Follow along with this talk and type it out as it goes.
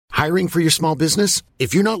Hiring for your small business?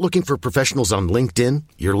 If you're not looking for professionals on LinkedIn,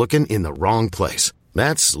 you're looking in the wrong place.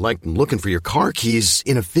 That's like looking for your car keys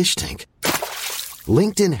in a fish tank.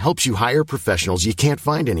 LinkedIn helps you hire professionals you can't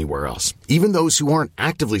find anywhere else, even those who aren't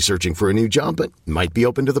actively searching for a new job but might be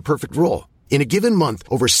open to the perfect role. In a given month,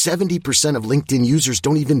 over 70% of LinkedIn users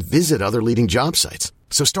don't even visit other leading job sites.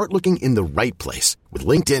 So start looking in the right place. With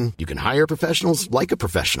LinkedIn, you can hire professionals like a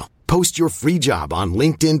professional. Post your free job on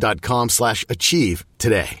linkedin.com/achieve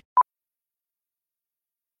today.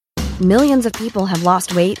 Millions of people have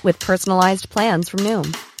lost weight with personalized plans from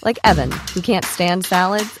Noom. Like Evan, who can't stand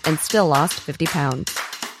salads and still lost 50 pounds.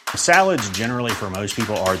 Salads generally for most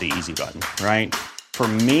people are the easy button, right? For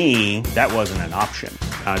me, that wasn't an option.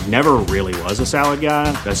 I never really was a salad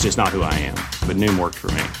guy. That's just not who I am. But Noom worked for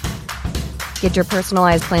me. Get your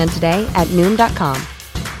personalized plan today at Noom.com.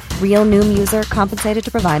 Real Noom user compensated to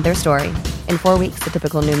provide their story. In 4 weeks, the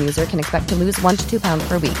typical Noom user can expect to lose 1 to 2 pounds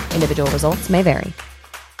per week. Individual results may vary.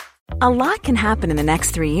 A lot can happen in the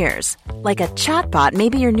next 3 years. Like a chatbot may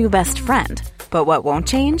be your new best friend. But what won't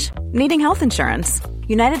change? Needing health insurance.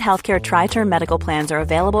 United Healthcare Tri-Term Medical Plans are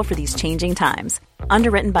available for these changing times.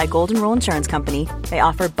 Underwritten by Golden Rule Insurance Company, they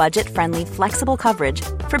offer budget-friendly, flexible coverage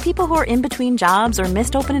for people who are in between jobs or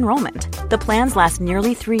missed open enrollment. The plans last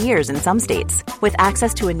nearly 3 years in some states, with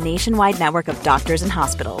access to a nationwide network of doctors and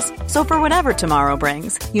hospitals. So for whatever tomorrow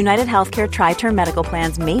brings, United Healthcare Tri-Term Medical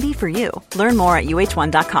Plans may be for you. Learn more at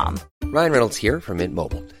uh1.com. Ryan Reynolds here from Mint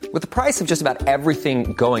Mobile. With the price of just about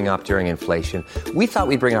everything going up during inflation, we thought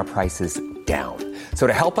we'd bring our prices down. So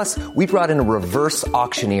to help us, we brought in a reverse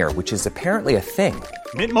auctioneer, which is apparently a thing.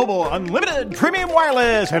 Mint Mobile Unlimited Premium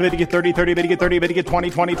Wireless. How to get 30, 30, bit to get 30, bit to get 20,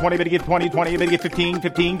 20, 20, bit to get 20, 20, bit to get 15,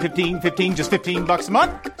 15, 15, 15, just $15 a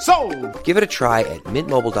month? Sold! Give it a try at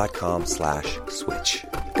mintmobile.com/switch.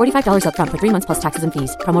 $45 up front for 3 months plus taxes and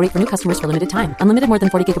fees. Promo rate for new customers for limited time. Unlimited more than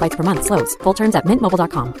 40 gigabytes per month. Slows full terms at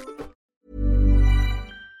mintmobile.com.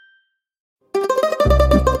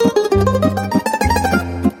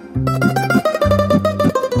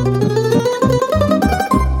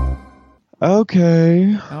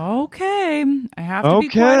 Okay. I have to be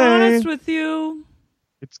quite honest with you.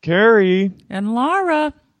 It's Carrie. And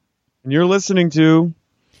Laura. And you're listening to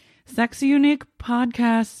Sexy Unique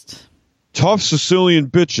Podcast. Tough Sicilian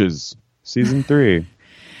Bitches, Season 3.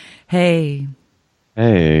 Hey.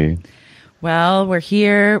 Well, we're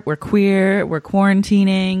here. We're queer. We're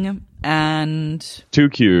quarantining. And 2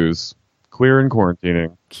 Qs. Queer and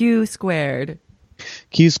quarantining. Q squared.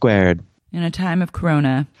 Q squared. In a time of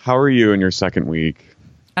corona. How are you in your second week?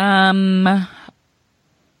 TBD.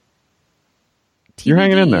 You're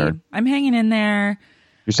hanging in there. I'm hanging in there.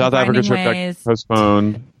 Your South Africa trip got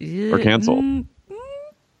postponed or canceled?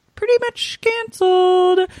 Pretty much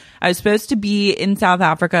canceled. I was supposed to be in South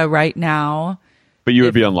Africa right now. But you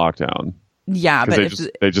would be on lockdown. Yeah, but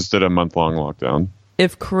they just did a month-long lockdown.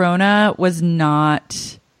 If Corona was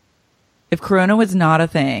not a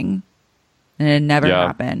thing, and it never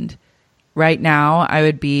happened, right now I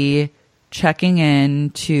would be checking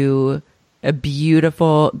in to a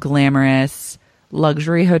beautiful, glamorous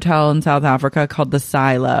luxury hotel in South Africa called the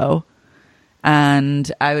Silo. And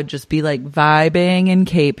I would just be like vibing in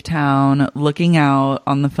Cape Town, looking out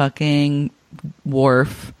on the fucking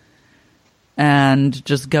wharf and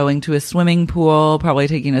just going to a swimming pool, probably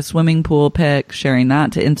taking a swimming pool pic, sharing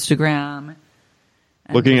that to Instagram.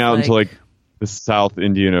 Looking out into like the South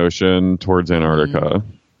Indian Ocean towards Antarctica.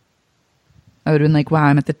 I would have been like, wow,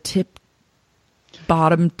 I'm at the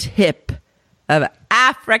bottom tip of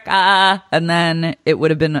Africa. And then it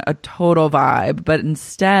would have been a total vibe. But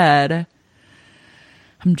instead,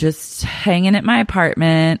 I'm just hanging at my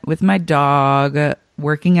apartment with my dog,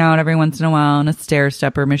 working out every once in a while on a stair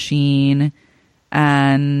stepper machine.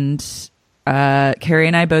 And Carrie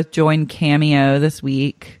and I both joined Cameo this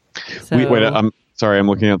week. So wait, I'm sorry, I'm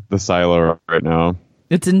looking at the Silo right now.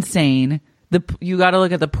 It's insane. You got to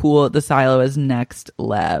look at the pool at the Silo as next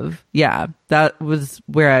lev. Yeah, that was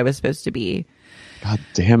where I was supposed to be. God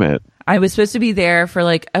damn it. I was supposed to be there for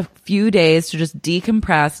like a few days to just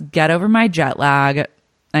decompress, get over my jet lag.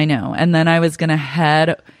 I know. And then I was going to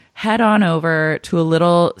head on over to a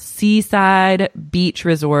little seaside beach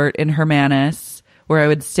resort in Hermanus where I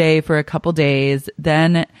would stay for a couple days,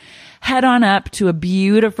 then head on up to a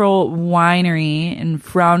beautiful winery in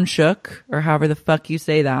Franschhoek, or however the fuck you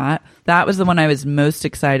say that. That was the one I was most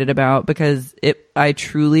excited about because I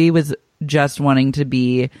truly was just wanting to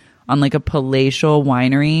be on like a palatial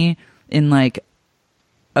winery in like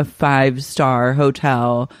a 5-star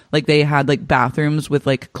hotel. Like they had like bathrooms with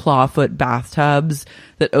like clawfoot bathtubs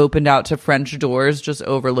that opened out to French doors just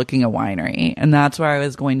overlooking a winery. And that's where I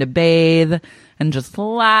was going to bathe and just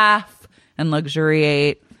laugh and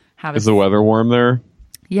luxuriate. Is the weather warm there?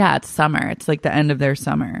 Yeah, it's summer. It's like the end of their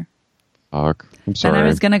summer. Fuck. I'm sorry. And I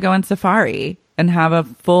was going to go on safari and have a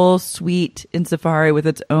full suite in safari with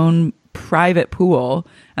its own private pool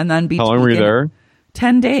and then be... How long were you there?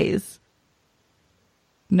 10 days.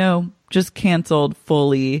 No, just canceled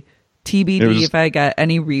fully. TBD if I get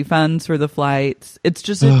any refunds for the flights. It's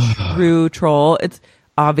just a true troll. It's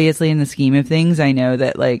obviously in the scheme of things. I know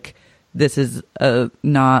that like this is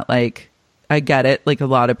not like, I get it. Like a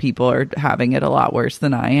lot of people are having it a lot worse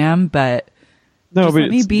than I am, but let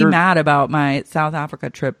me be mad about my South Africa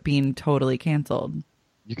trip being totally canceled.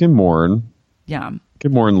 You can mourn. Yeah. You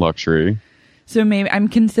can mourn luxury. So maybe I'm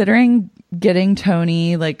considering getting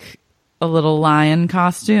Tony like a little lion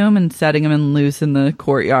costume and setting him loose in the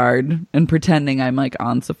courtyard and pretending I'm like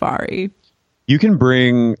on safari. You can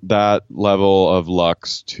bring that level of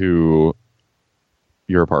luxe to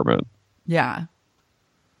your apartment. Yeah.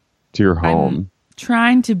 To your home. I'm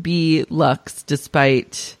trying to be luxe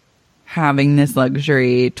despite having this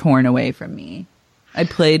luxury torn away from me. I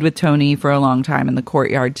played with Tony for a long time in the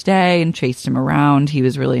courtyard today and chased him around. He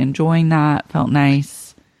was really enjoying that. Felt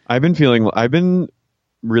nice. I've been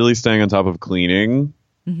really staying on top of cleaning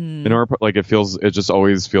in our, like it just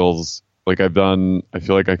always feels like I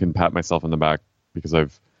feel like I can pat myself on the back because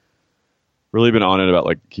I've really been on it about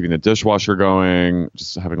like keeping the dishwasher going,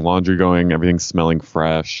 just having laundry going, everything smelling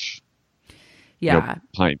fresh. Yeah.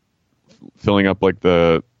 Filling up like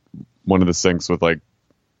one of the sinks with like,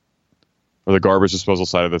 or the garbage disposal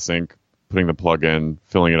side of the sink, putting the plug in,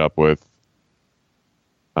 filling it up with,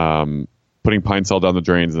 putting Pine Sol down the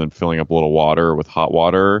drains and then filling up a little water with hot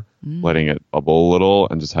water, letting it bubble a little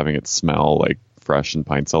and just having it smell like fresh and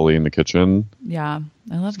Pine Sol-y in the kitchen. Yeah,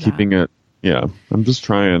 I love that. Keeping it, yeah, I'm just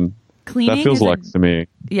trying. Cleaning that feels luxe to me.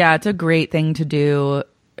 Yeah, it's a great thing to do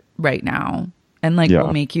right now. And like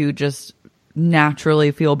will make you just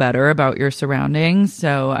naturally feel better about your surroundings.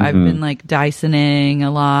 So I've been like Dysoning a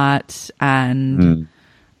lot and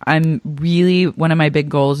I'm really, one of my big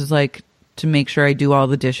goals is like to make sure I do all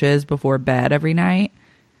the dishes before bed every night.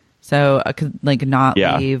 So I could like not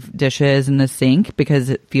leave dishes in the sink because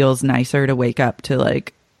it feels nicer to wake up to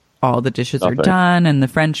like all the dishes are done and the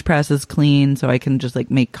French press is clean. So I can just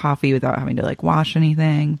like make coffee without having to like wash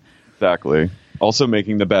anything. Exactly. Also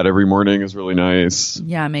making the bed every morning is really nice.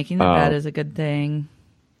 Yeah, making the bed is a good thing.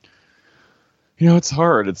 You know, it's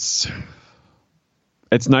hard. It's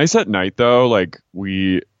nice at night though. Like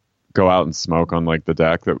we go out and smoke on like the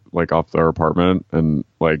deck that like off our apartment and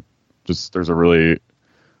like just we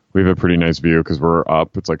have a pretty nice view because we're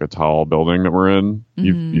up. It's like a tall building that we're in.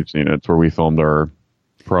 You've seen it. It's where we filmed our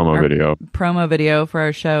promo video for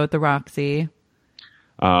our show at the Roxy.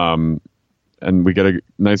 And we get a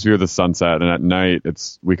nice view of the sunset. And at night,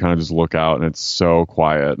 we kind of just look out and it's so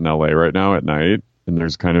quiet in LA right now at night. And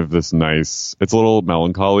there's kind of this nice, it's a little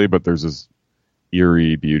melancholy, but there's this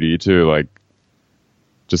eerie beauty to like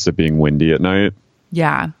just it being windy at night.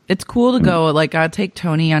 Yeah, it's cool to go. Like I'll take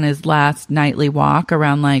Tony on his last nightly walk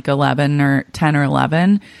around like 10 or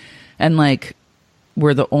 11. And like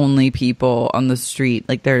we're the only people on the street.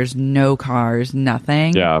 Like there's no cars,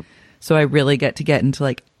 nothing. Yeah. So I really get into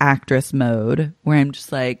like actress mode where I'm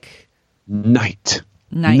just like nighttime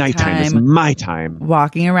is my time.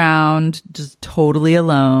 Walking around just totally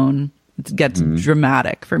alone. It gets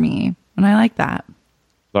dramatic for me. And I like that.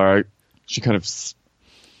 All right. She kind of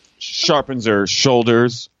sharpens her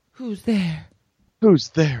shoulders. Who's there? Who's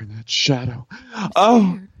there in that shadow?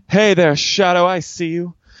 Oh, hey there, shadow. I see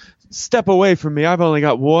you. Step away from me. I've only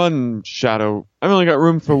got one shadow. I've only got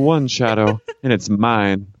room for one shadow, and it's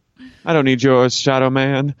mine. I don't need yours, shadow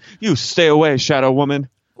man. You stay away, shadow woman.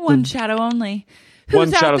 One shadow only.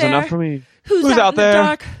 One shadow's enough for me. Who's out there? The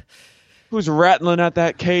dark? Who's rattling at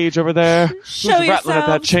that cage over there? Who's rattling at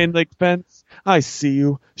that chain link fence? I see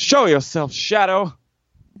you. Show yourself, shadow.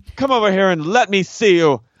 Come over here and let me see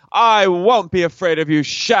you. I won't be afraid of you,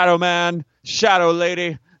 shadow man, shadow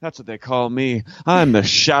lady. That's what they call me. I'm the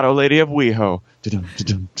shadow lady of WeHo.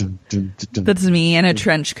 That's me in a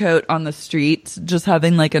trench coat on the streets, just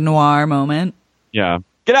having like a noir moment. Yeah.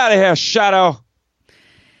 Get out of here, shadow.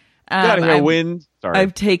 Get out of here, wind. Sorry.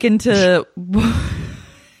 I've taken to...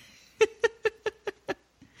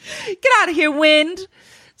 Get out of here, wind.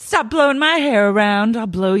 Stop blowing my hair around. I'll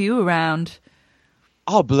blow you around.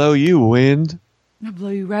 I'll blow you, wind. I'll blow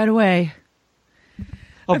you right away.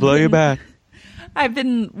 I'll blow you back. I've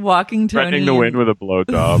been walking Tony. Threatening the wind with a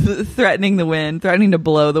blowjob. Threatening the wind. Threatening to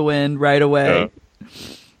blow the wind right away.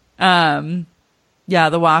 Yeah,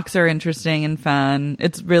 the walks are interesting and fun.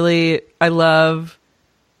 It's really,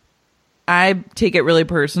 I take it really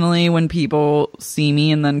personally when people see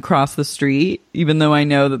me and then cross the street, even though I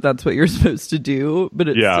know that that's what you're supposed to do. But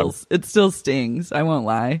it still stings. I won't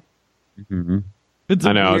lie. Mm-hmm.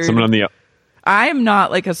 I know. Weird. Someone on the. I'm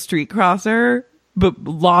not like a street crosser, but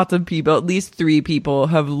lots of people, at least 3 people,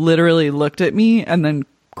 have literally looked at me and then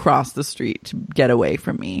crossed the street to get away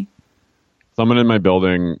from me. Someone in my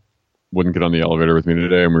building wouldn't get on the elevator with me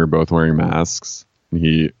today, and we were both wearing masks. And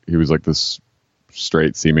he was like this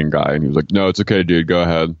straight seeming guy, and he was like, "No, it's okay, dude, go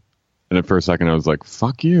ahead." And for a second I was like,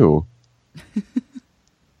 "Fuck you."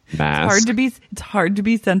 Mask. It's hard to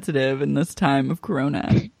be sensitive in this time of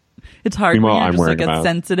Corona. It's hard when you're I'm just like a mask.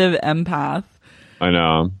 Sensitive empath. I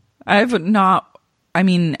know. I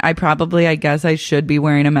guess I should be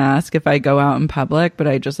wearing a mask if I go out in public, but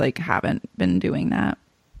I just like haven't been doing that.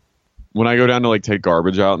 When I go down to like take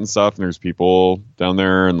garbage out and stuff, and there's people down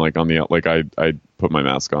there, and like on the like I put my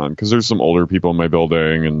mask on because there's some older people in my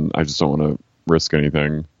building, and I just don't want to risk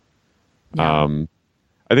anything. Yeah.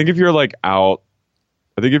 I think if you're like out,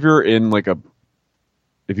 I think if you're in like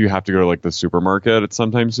if you have to go to like the supermarket at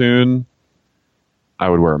sometime soon, I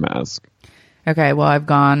would wear a mask. Okay, well, I've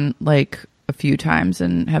gone like a few times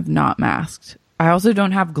and have not masked. I also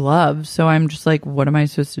don't have gloves, so I'm just like, what am I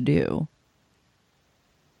supposed to do?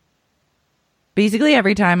 Basically,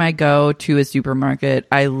 every time I go to a supermarket,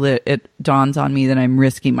 it dawns on me that I'm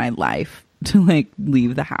risking my life to like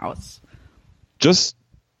leave the house. Just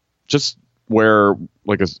wear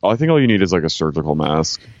like I think all you need is like a surgical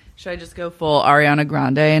mask. Should I just go full Ariana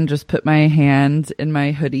Grande and just put my hands in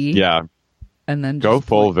my hoodie? Yeah. And then go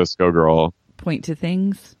full Visco girl. Point to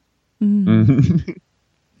things. Mm-hmm.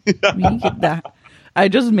 That. I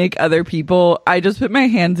just make other people. I just put my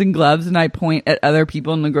hands in gloves and I point at other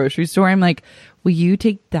people in the grocery store. I'm like, "Will you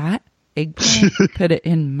take that eggplant, put it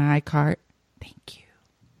in my cart? Thank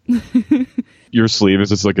you." Your sleeve is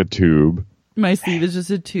just like a tube. My sleeve is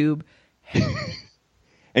just a tube.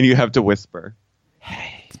 And you have to whisper,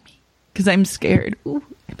 "Hey," because I'm scared. Ooh,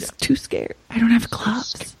 I'm too scared. I don't have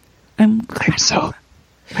gloves. I'm so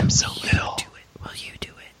little. Will you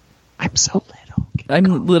do it? I'm so little.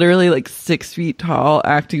 I'm literally like 6 feet tall,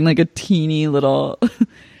 acting like a teeny little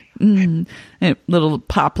little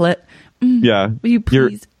poplet. Yeah. Will you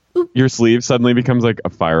please? Your sleeve suddenly becomes like a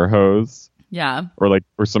fire hose. Yeah. Or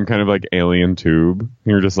some kind of like alien tube. And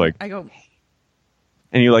you're just like, I go,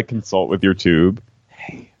 and you like consult with your tube.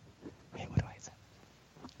 Hey, what do I say?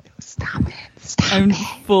 No, stop it. I'm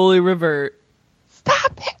fully revert.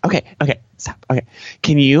 Stop it. Okay, stop. Okay.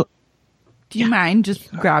 Can you? Do you mind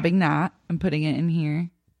just grabbing that and putting it in here?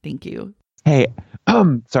 Thank you. Hey,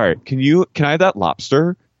 sorry. Can I have that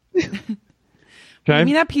lobster? Give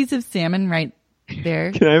me that piece of salmon right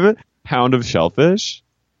there. Can I have a pound of shellfish?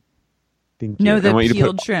 Thank you. No, the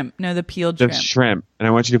peeled shrimp. No, the peeled shrimp. The shrimp. And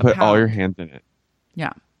I want you to put all your hands in it.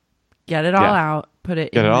 Yeah. Get it all out. Put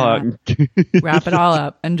it Get in it all out. Wrap it all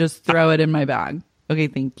up and just throw it in my bag. Okay,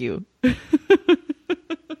 thank you. Wait,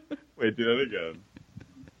 do that again.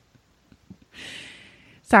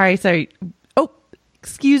 Sorry. Oh,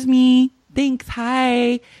 excuse me. Thanks.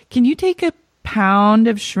 Hi. Can you take a pound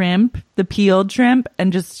of shrimp, the peeled shrimp,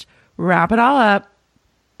 and just wrap it all up?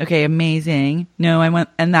 Okay, amazing. No, I want,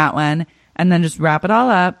 and that one. And then just wrap it all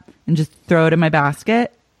up and just throw it in my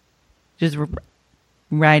basket. Just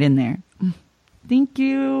right in there. Thank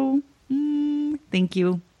you. Thank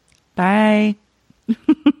you. Bye.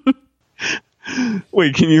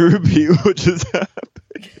 Wait, can you repeat what just happened?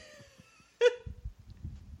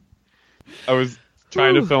 I was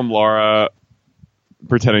trying to film Laura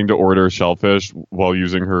pretending to order shellfish while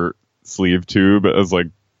using her sleeve tube as like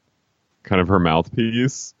kind of her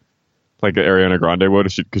mouthpiece, like Ariana Grande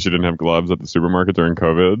would because she didn't have gloves at the supermarket during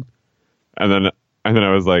COVID. And then I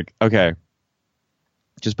was like, okay,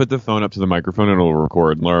 just put the phone up to the microphone and it'll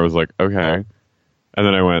record. And Laura was like, okay. And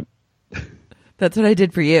then I went, that's what I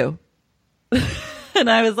did for you. And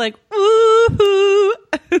I was like, woohoo.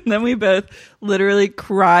 And then we both literally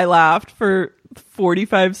cry laughed for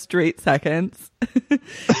 45 straight seconds.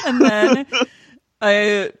 And then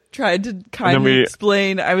I tried to kind of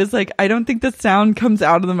explain. I was like, I don't think the sound comes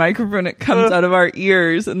out of the microphone. It comes out of our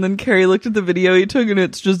ears. And then Carrie looked at the video he took and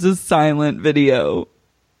it's just a silent video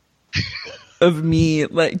of me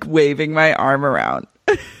like waving my arm around.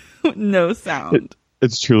 No sound.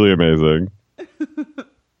 It's truly amazing.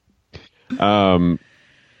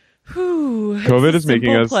 COVID is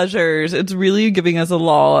making us pleasures. It's really giving us a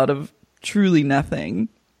lull out of truly nothing.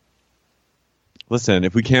 Listen,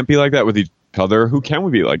 if we can't be like that with each other, who can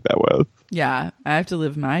we be like that with? Yeah, I have to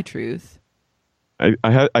live my truth.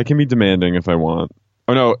 I can be demanding if I want.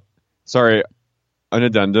 Oh no, sorry. An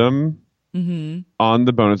addendum. On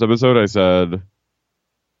the bonus episode, I said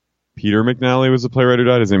Peter McNally was the playwright who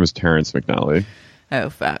died. His name was Terrence McNally. Oh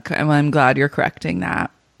fuck! I'm glad you're correcting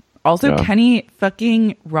that. Also, Kenny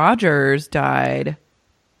fucking Rogers died.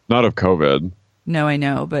 Not of COVID. No, I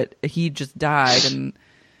know, but he just died, and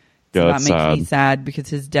yeah, that makes sad. me sad because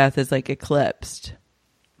his death is like eclipsed.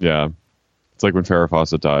 Yeah, it's like when Farrah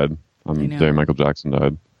Fawcett died on the day Michael Jackson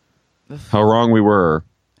died. How wrong we were.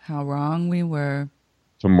 How wrong we were.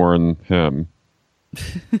 To mourn him.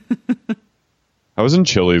 I was in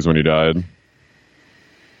Chili's when he died.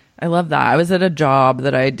 I love that. I was at a job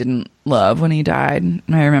that I didn't love when he died. And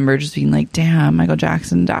I remember just being like, damn, Michael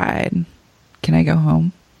Jackson died. Can I go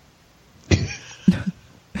home?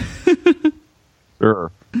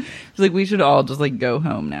 Sure. It's like we should all just like go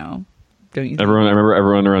home now. Don't you think? I remember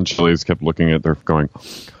everyone around Chili's kept looking at their going, oh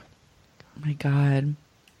my God.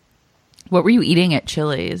 What were you eating at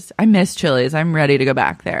Chili's? I miss Chili's. I'm ready to go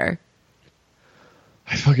back there.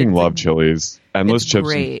 I fucking love Chili's. Endless chips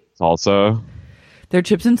great. and salsa. Their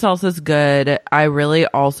chips and salsa is good. I really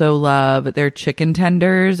also love their chicken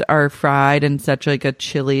tenders are fried in such like a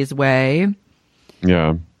Chili's way.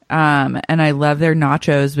 Yeah. And I love their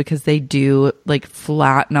nachos because they do like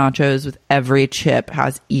flat nachos with every chip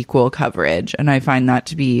has equal coverage. And I find that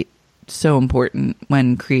to be so important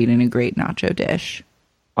when creating a great nacho dish.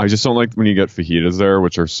 I just don't like when you get fajitas there,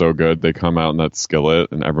 which are so good. They come out in that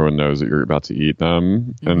skillet and everyone knows that you're about to eat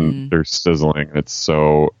them. And they're sizzling. It's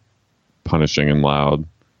so punishing and loud.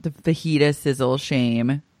 The fajita sizzle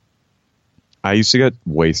shame. I used to get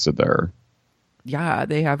wasted there. Yeah,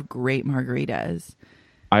 they have great margaritas.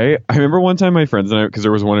 I remember one time my friends and I, because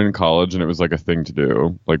there was one in college and it was like a thing to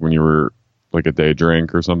do, like when you were like a day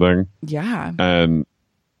drink or something. Yeah. And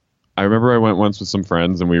I remember I went once with some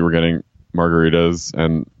friends and we were getting margaritas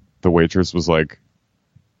and the waitress was like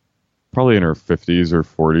probably in her 50s or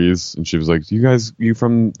 40s and she was like, you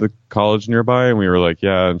from the college nearby? And we were like,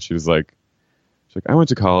 yeah. And she's like, I went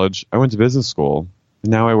to college, I went to business school,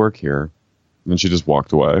 and now I work here. And then she just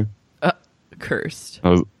walked away. Cursed.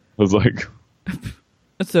 I was like,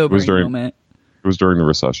 a sobering moment. It was during the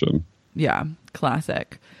recession. Yeah,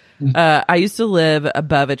 classic. I used to live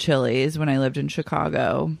above a Chili's when I lived in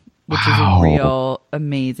Chicago, which is a real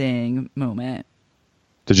amazing moment.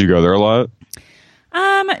 Did you go there a lot?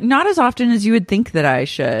 Not as often as you would think that I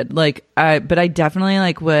should. But I definitely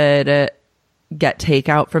like would get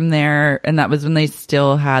takeout from there, and that was when they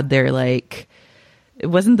still had their like. It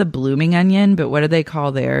wasn't the Blooming Onion, but what do they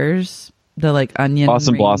call theirs? The like onion.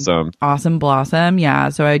 Awesome Blossom. Awesome Blossom. Yeah,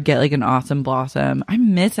 so I'd get like an Awesome Blossom. I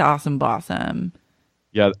miss Awesome Blossom.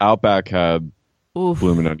 Yeah, Outback had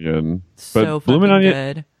Bloomin' Onion. So but Bloomin' Onion,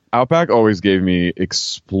 good. Outback always gave me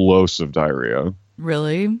explosive diarrhea.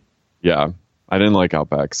 Really? Yeah, I didn't like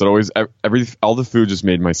Outback. So it always all the food just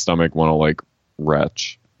made my stomach want to like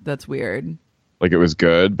retch. That's weird. Like it was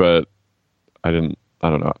good, but I don't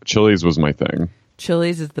know. Chili's was my thing.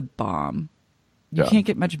 Chili's is the bomb. You can't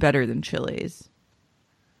get much better than Chili's.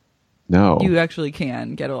 No. You actually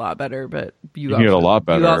can get a lot better, but you can get a lot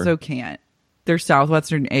better. You also can't. Their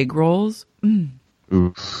Southwestern egg rolls.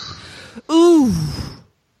 Oof. Ooh.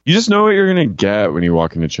 You just know what you're going to get when you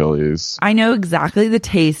walk into Chili's. I know exactly the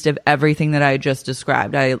taste of everything that I just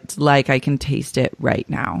described. I can taste it right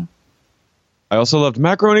now. I also loved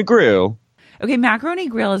Macaroni Grill. Okay, Macaroni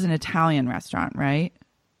Grill is an Italian restaurant, right?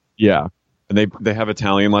 Yeah. And they have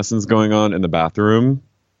Italian lessons going on in the bathroom.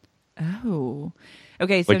 Oh.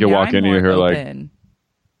 Okay, so like you now walk I'm in and you hear open. like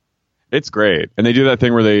it's great. And they do that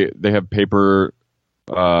thing where they have paper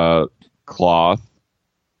cloth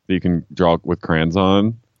that you can draw with crayons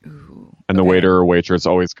on. Ooh, and the waiter or waitress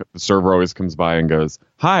the server always comes by and goes,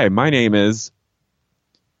 "Hi, my name is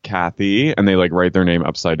Kathy." And they like write their name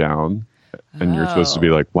upside down. And you're supposed to be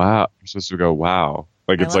like, "Wow." You're supposed to go, "Wow."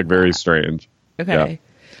 Like it's like very strange. Okay. Yeah.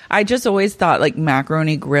 I just always thought like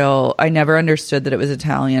Macaroni Grill. I never understood that it was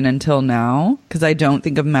Italian until now because I don't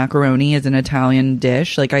think of macaroni as an Italian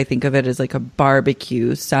dish. Like I think of it as like a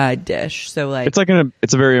barbecue side dish. So like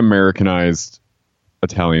it's a very Americanized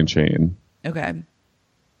Italian chain. Okay.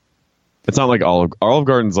 It's not like Olive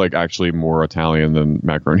Garden's like actually more Italian than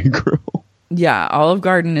Macaroni Grill. Yeah, Olive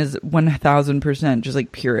Garden is 1000% just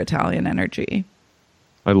like pure Italian energy.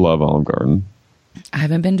 I love Olive Garden. I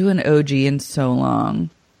haven't been to an OG in so long.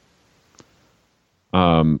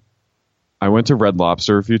 I went to Red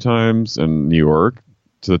Lobster a few times in New York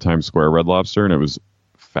to the Times Square Red Lobster, and it was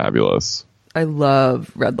fabulous. I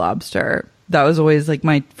love Red Lobster. That was always like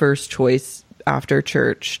my first choice after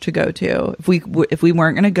church to go to. If we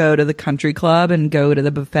weren't going to go to the country club and go to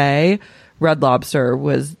the buffet, Red Lobster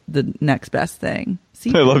was the next best thing.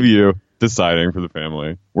 I love you deciding for the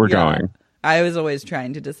family. We're going. I was always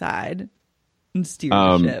trying to decide and steer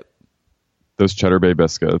the ship. Those Cheddar Bay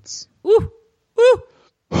biscuits. Woo! Woo!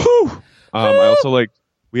 Whew. I also like,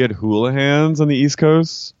 we had hula hands on the East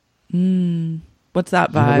Coast. What's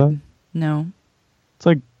that vibe? You know that? No.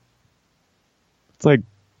 It's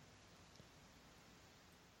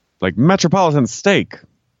like Metropolitan Steak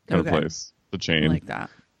kind of place. The chain. I like that.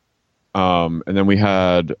 And then we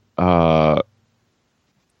had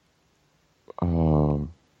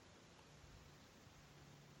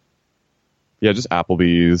just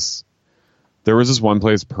Applebee's. There was this one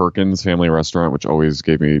place, Perkins Family Restaurant, which always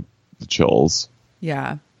gave me the chills.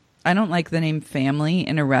 Yeah. I don't like the name family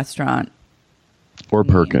in a restaurant. Or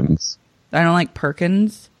Perkins. I don't like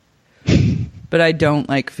Perkins, but I don't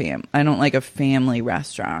like I don't like a family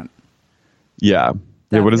restaurant. Yeah.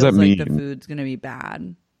 What does that mean? Like the food's going to be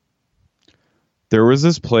bad. There was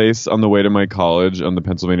this place on the way to my college on the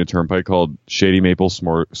Pennsylvania Turnpike called Shady Maple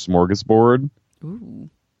Smorgasbord. Ooh.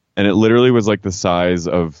 And it literally was like the size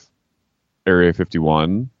of Area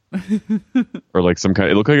 51. Or like some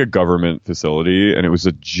kind. It looked like a government facility, and it was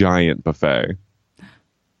a giant buffet.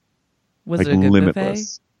 Was like it a good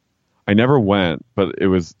limitless. buffet? I never went, but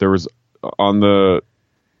there was on the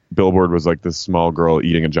billboard was like this small girl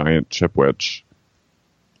eating a giant chipwich.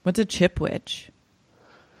 What's a chipwich?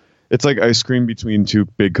 It's like ice cream between two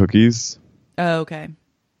big cookies. Oh, okay.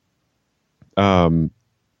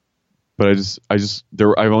 But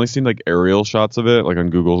I've only seen like aerial shots of it, like on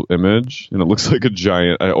Google Image, and it looks like a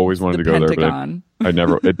giant. I always wanted to go Pentagon. there, but I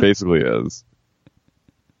never. It basically is.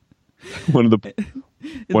 One of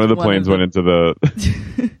the planes went into the.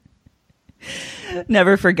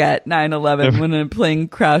 Never forget 9/11 when a plane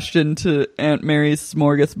crashed into Aunt Mary's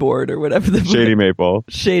Smorgasbord or whatever the Shady Maple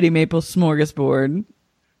Smorgasbord.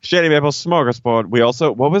 Shady Maple Smorgasbord. We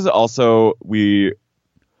also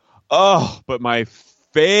but my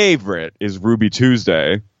favorite is Ruby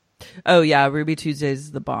Tuesday. Oh yeah, Ruby Tuesday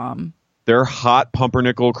is the bomb. Their hot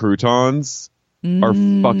pumpernickel croutons are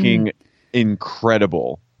fucking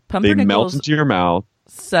incredible. They melt into your mouth.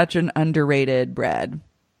 Such an underrated bread.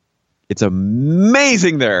 It's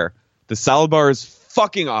amazing there. The salad bar is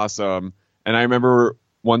fucking awesome. And I remember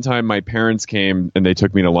one time my parents came and they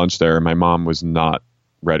took me to lunch there, and my mom was not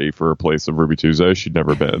ready for a place of Ruby Tuesday. She'd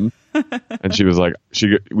never been. And she was like,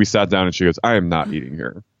 we sat down and she goes, I am not eating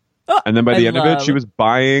here. And then by the end of it, she was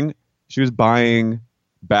buying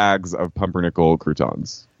bags of pumpernickel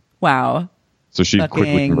croutons. Wow. So she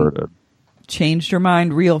quickly converted. Changed her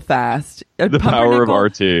mind real fast. The power of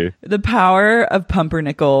RT. The power of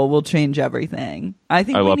pumpernickel will change everything. I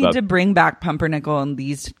think we need to bring back pumpernickel in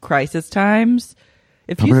these crisis times.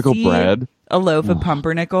 If pumpernickel you see bread, a loaf of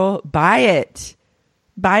pumpernickel, buy it.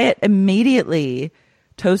 Buy it immediately.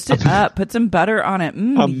 Toast it up. Put some butter on it.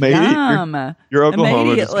 Yum. Your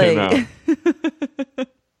Oklahoma just came out.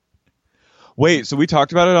 Wait, so we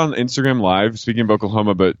talked about it on Instagram Live, speaking of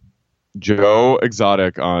Oklahoma, but Joe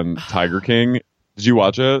Exotic on Tiger King. Did you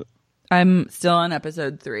watch it? I'm still on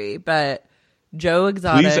episode 3, but Joe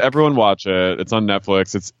Exotic. Please, everyone watch it. It's on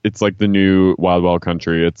Netflix. It's like the new Wild Wild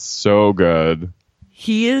Country. It's so good.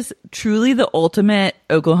 He is truly the ultimate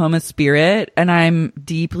Oklahoma spirit, and I'm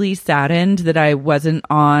deeply saddened that I wasn't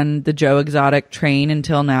on the Joe Exotic train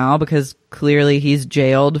until now, because clearly he's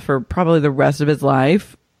jailed for probably the rest of his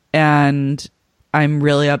life, and I'm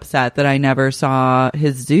really upset that I never saw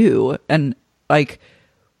his zoo. And like,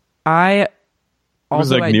 I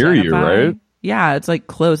also it was like near you, right? Yeah, it's like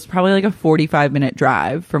close, probably like a 45-minute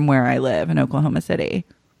drive from where I live in Oklahoma City.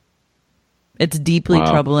 It's deeply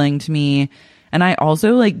troubling to me. And I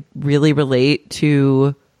also like really relate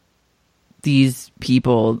to these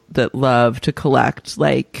people that love to collect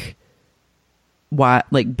like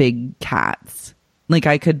big cats. Like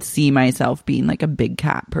I could see myself being like a big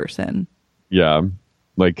cat person. Yeah.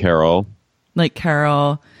 Like Carol.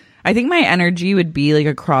 I think my energy would be like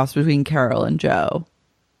a cross between Carol and Joe.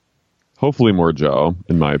 Hopefully more Joe,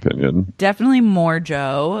 in my opinion. Definitely more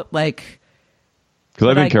Joe. Like, because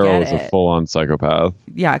I think Carol is a full-on psychopath.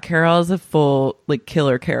 Yeah, Carol is a full, like,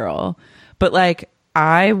 killer Carol. But, like,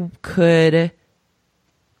 I could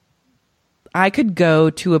go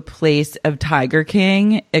to a place of Tiger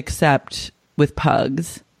King except with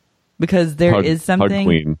pugs. Because there is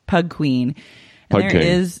something... Pug Queen.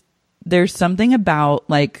 And there's something about,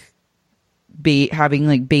 like, having,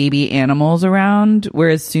 like, baby animals around, where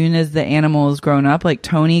as soon as the animal is grown up, like,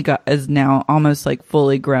 Tony is now almost, like,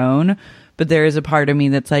 fully grown. But there is a part of me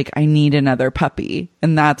that's like, I need another puppy.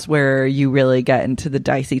 And that's where you really get into the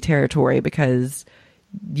dicey territory, because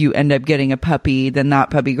you end up getting a puppy, then that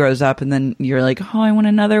puppy grows up, and then you're like, oh, I want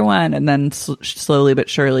another one. And then slowly but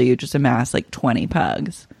surely you just amass like 20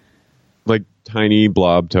 pugs. Like tiny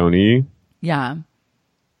blob Tony. Yeah.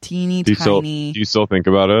 Teeny do tiny. Do you still think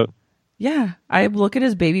about it? Yeah. I look at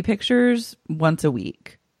his baby pictures once a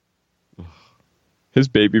week. His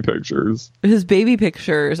baby pictures. I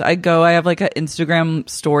have like an Instagram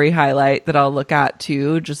story highlight that I'll look at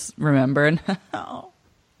too. Just remember.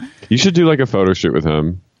 You should do like a photo shoot with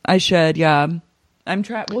him. I should, yeah.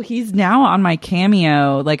 Well, he's now on my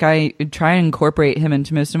Cameo. Like, I try and incorporate him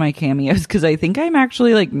into most of my cameos because I think I'm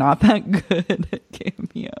actually like not that good at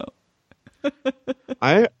Cameo.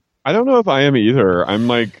 I don't know if I am either. I'm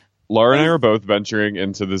like, Laura and I are both venturing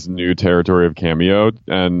into this new territory of Cameo,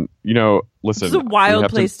 and listen, it's a wild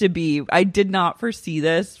place to be. I did not foresee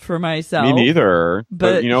this for myself. Me neither.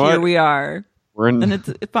 But you know here what? we are. And it's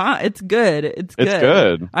fine. It's good. It's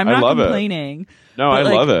good. I'm not complaining. No, I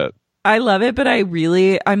love it. I love it, but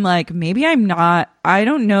I'm like, maybe I'm not. I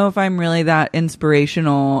don't know if I'm really that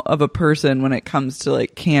inspirational of a person when it comes to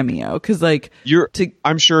like Cameo, because like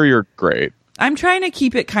I'm sure you're great. I'm trying to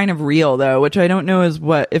keep it kind of real though, which I don't know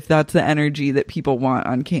if that's the energy that people want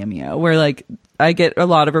on Cameo, where like I get a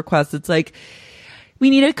lot of requests. It's like,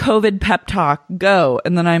 we need a COVID pep talk, go.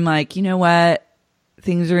 And then I'm like, you know what?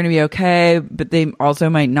 Things are going to be okay, but they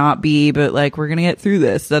also might not be, but like, we're going to get through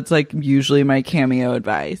this. That's like usually my Cameo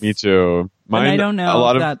advice. Me too. And I don't know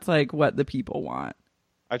if that's like what the people want.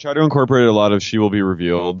 I try to incorporate a lot of She Will Be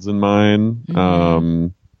Revealed in mine. Mm-hmm.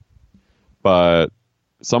 But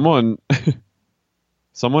someone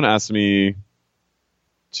asked me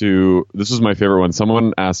to, this was my favorite one.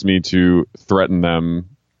 Someone asked me to threaten them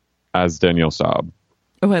as Danielle Staub.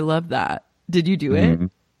 Oh, I love that. Did you do it? Mm-hmm.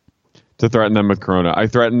 To threaten them with Corona. I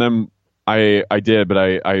threatened them. I did, but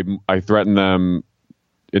I threatened them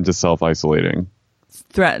into self-isolating.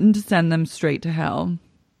 Threatened to send them straight to hell.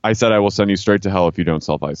 I said, I will send you straight to hell if you don't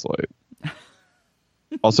self-isolate.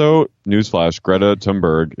 Also, newsflash, Greta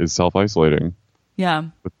Thunberg is self-isolating. Yeah.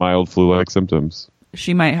 With mild flu-like symptoms.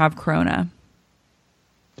 She might have Corona.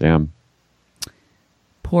 Damn.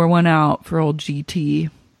 Pour one out for old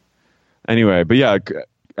GT. Anyway, but yeah,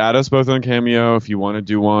 add us both on Cameo if you want to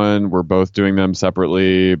do one. We're both doing them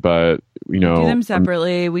separately, but do them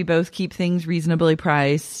separately. We both keep things reasonably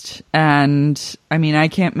priced, and I mean, I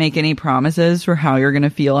can't make any promises for how you're going to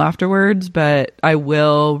feel afterwards, but I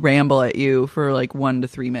will ramble at you for like 1 to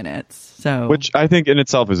 3 minutes. So, which I think in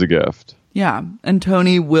itself is a gift. Yeah, and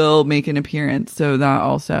Tony will make an appearance, so that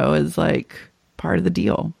also is like part of the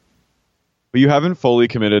deal. But you haven't fully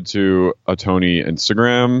committed to a Tony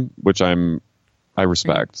Instagram, which I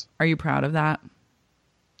respect. Are you proud of that?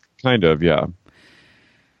 Kind of, yeah.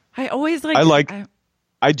 I always like... I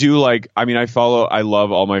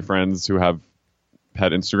love all my friends who have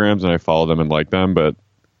pet Instagrams, and I follow them and like them, but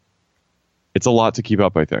it's a lot to keep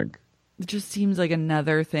up, I think. It just seems like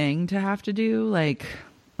another thing to have to do. Like,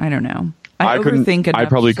 I don't know. I overthink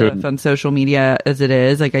enough stuff on social media as it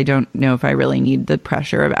is. Like, I don't know if I really need the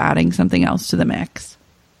pressure of adding something else to the mix.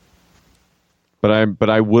 But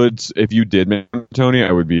I would, if you did make Tony,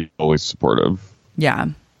 I would be always supportive. Yeah.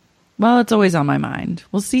 Well, it's always on my mind.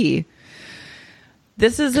 We'll see.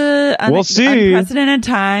 This is unprecedented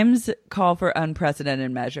times call for unprecedented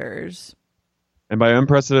measures. And by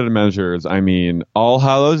unprecedented measures, I mean All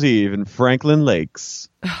Hallows Eve in Franklin Lakes.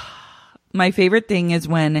 My favorite thing is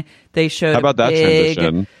when they showed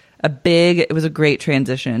transition? It was a great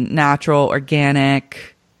transition. Natural,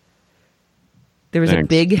 organic. There was a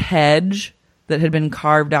big hedge that had been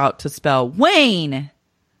carved out to spell Wayne.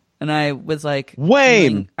 And I was like,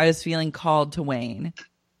 Wayne. I was feeling called to Wayne.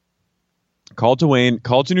 Called to Wayne.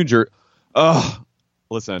 Called to New Jersey. Oh,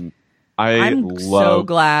 listen, I'm love so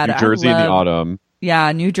glad. New Jersey in the autumn.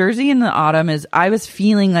 Yeah, New Jersey in the autumn I was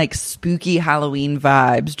feeling like spooky Halloween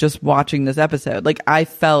vibes just watching this episode. Like, I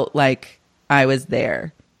felt like I was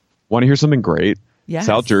there. Want to hear something great? Yes.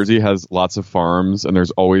 South Jersey has lots of farms, and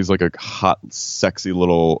there's always like a hot, sexy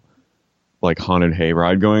little like haunted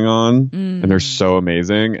hayride going on, and they're so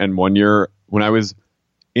amazing. And one year when I was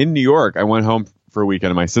in New York, I went home for a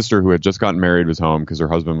weekend, and my sister, who had just gotten married, was home because her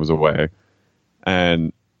husband was away.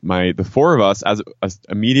 And the four of us, as an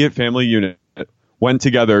immediate family unit, went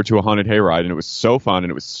together to a haunted hayride, and it was so fun, and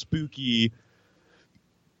it was spooky.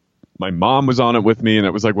 My mom was on it with me, and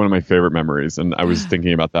it was like one of my favorite memories. And I was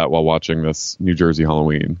thinking about that while watching this New Jersey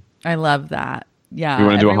Halloween. I love that. Yeah. We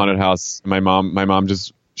went into a haunted house. My mom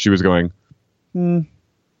she was going,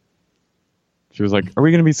 She was like, "Are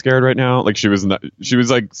we going to be scared right now?" Like she was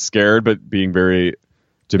like scared, but being very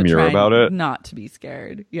demure about it. Not to be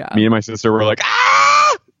scared. Yeah. Me and my sister were like,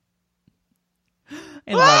 "Ah!"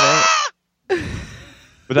 I love it.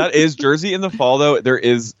 But that is Jersey in the fall, though.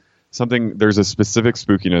 There's a specific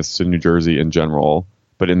spookiness to New Jersey in general,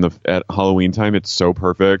 but at Halloween time, it's so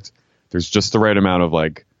perfect. There's just the right amount of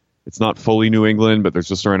like, it's not fully New England, but there's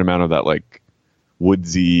just the right amount of that like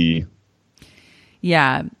woodsy.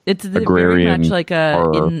 Yeah, it's very agrarian much like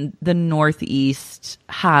horror. in the Northeast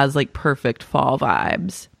has like perfect fall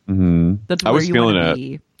vibes. Mm-hmm. That's I where was you feeling want to it.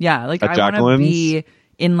 be. Yeah, like At I want to Jacqueline's? be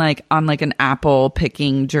in like on like an apple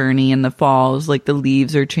picking journey in the falls. Like the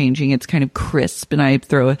leaves are changing. It's kind of crisp, and I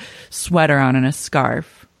throw a sweater on and a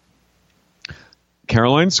scarf.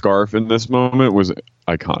 Caroline's scarf in this moment was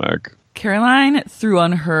iconic. Caroline threw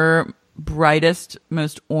on her brightest,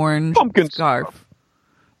 most orange Pumpkin scarf.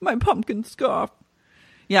 My pumpkin scarf.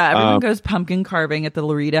 Yeah, everyone goes pumpkin carving at the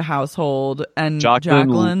Lorita household, and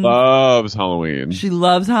Jacqueline loves Halloween. She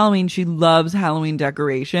loves Halloween. She loves Halloween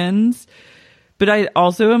decorations. But I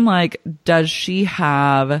also am like, does she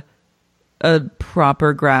have a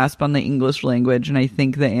proper grasp on the English language? And I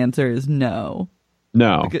think the answer is no.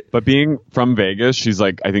 No, but being from Vegas, she's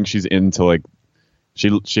like, I think she's into like,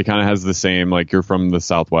 she kind of has the same, like, you're from the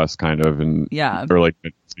Southwest kind of, and yeah, or like,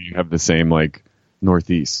 so you have the same like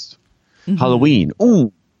Northeast Halloween.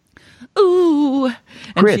 Ooh,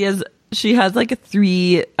 and she has like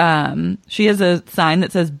she has a sign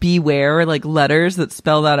that says beware, like letters that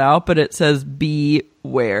spell that out, but it says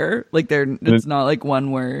beware, like it's not like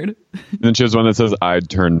one word. And then she has one that says I'd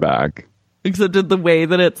turn back. Except the way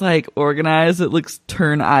that it's like organized, it looks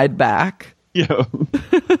turn-eyed back. Yeah.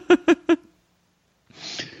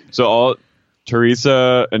 So all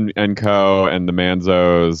Teresa and Co. and the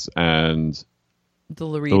Manzos and the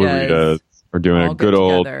Loritas are doing a good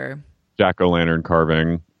old together. jack-o'-lantern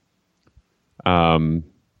carving.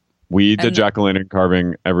 We did jack-o'-lantern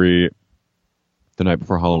carving the night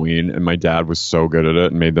before Halloween, and my dad was so good at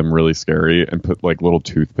it and made them really scary and put like little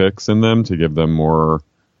toothpicks in them to give them more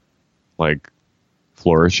like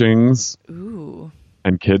flourishings. Ooh.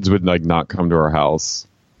 And kids would like not come to our house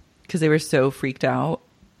because they were so freaked out.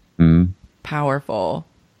 Powerful.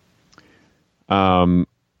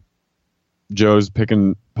 Joe's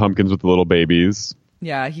picking pumpkins with the little babies.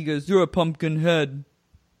 Yeah, he goes, "You're a pumpkin head.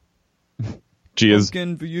 Gia's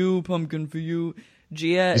pumpkin for you, pumpkin for you."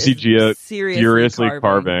 Gia is Gia seriously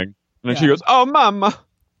carving. And then she goes, "Oh, Mama,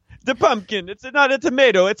 the pumpkin, it's not a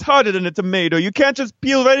tomato. It's harder than a tomato. You can't just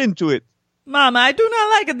peel right into it." "Mama, I do not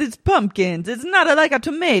like these pumpkins. It's not like a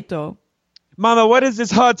tomato." "Mama, what is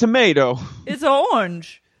this hard tomato?" "It's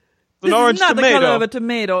orange. An orange is not tomato. the color of a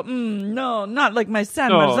tomato. No, not like my San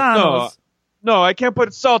Marzanos." No, I can't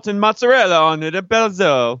put salt and mozzarella on it at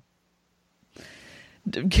Belzo.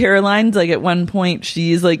 Caroline's like, at one point,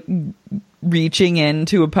 she's like reaching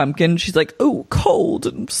into a pumpkin. She's like, "Oh, cold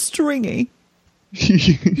and stringy."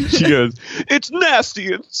 She goes, "It's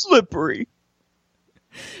nasty and slippery."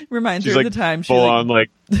 Reminds She's her like, of the time she full on like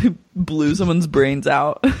blew someone's brains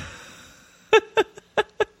out.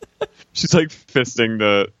 She's like fisting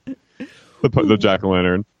the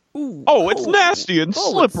jack-o'-lantern. Ooh, oh, it's nasty and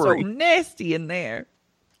slippery. It's so nasty in there.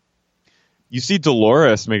 You see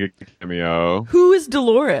Dolores make a cameo. Who is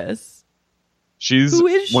Dolores? She's Who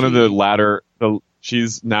is one of she? the latter.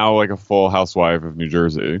 She's now like a full housewife of New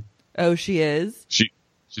Jersey. Oh, she is?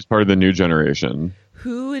 She's part of the new generation.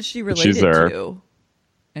 Who is she related to?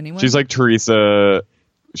 Anyone? She's like Teresa.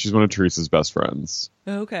 She's one of Teresa's best friends.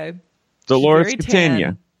 Okay. Dolores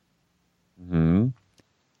Catania. Mm-hmm.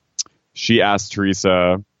 She asked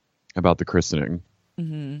Teresa about the christening.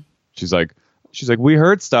 Mm-hmm. She's like, we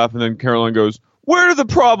heard stuff, and then Caroline goes, "Where do the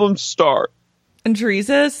problems start?" And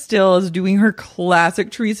Teresa still is doing her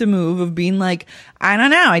classic Teresa move of being like, "I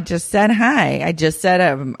don't know. I just said hi. I just said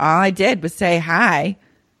all I did was say hi."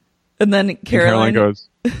 And then Caroline goes,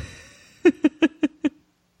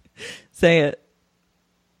 "Say it."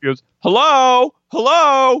 She goes, "Hello,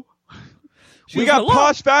 hello. We got "Hello."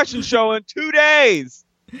 Posh Fashion Show in 2 days."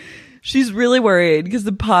 She's really worried because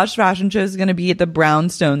the Posh Fashion Show is going to be at the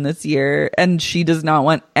Brownstone this year, and she does not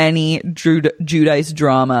want any Judice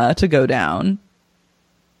drama to go down.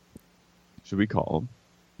 Should we call?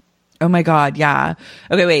 Oh my God, yeah.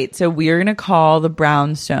 Okay, wait. So we're going to call the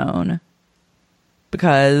Brownstone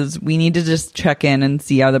because we need to just check in and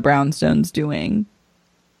see how the Brownstone's doing.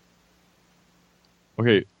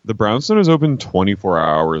 Okay, the Brownstone is open 24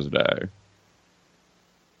 hours a day.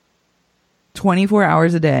 24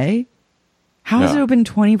 hours a day? How is it open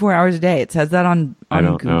 24 hours a day? It says that on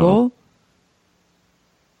Google. Know.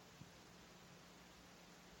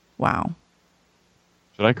 Wow.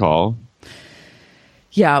 Should I call?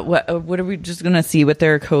 Yeah. What are we just going to see what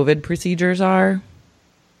their COVID procedures are?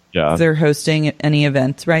 Yeah. If they're hosting any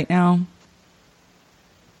events right now?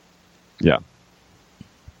 Yeah.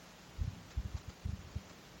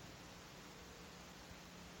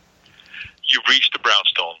 You've reached the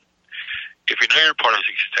Brownstone. If you know your party's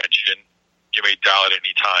extension, you may dial at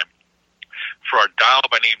any time. For our dial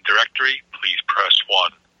by name directory, please press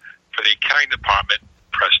 1. For the accounting department,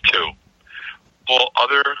 press 2. All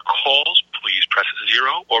other calls, please press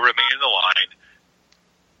 0 or remain in the line.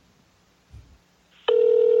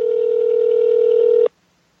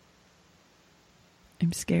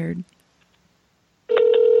 I'm scared. May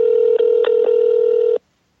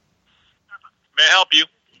I help you?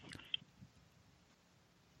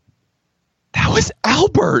 That was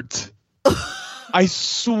Albert. I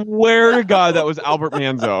swear to God, that was Albert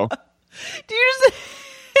Manzo. Do you just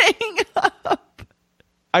hang up?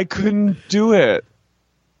 I couldn't do it.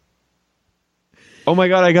 Oh my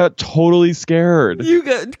God, I got totally scared.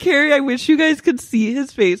 Carrie, I wish you guys could see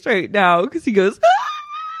his face right now because he goes,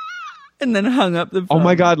 and then hung up the phone. Oh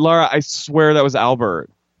my God, Laura, I swear that was Albert.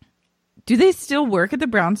 Do they still work at the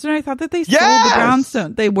Brownstone? I thought that they sold the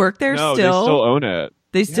Brownstone. They work there still? No, they still own it.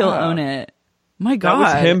 They still own it. My God. That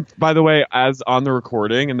was him, by the way, as on the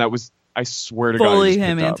recording, and that was, I swear to God. Fully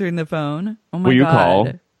him answering the phone. Oh my God. Will you call?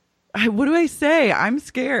 What do I say? I'm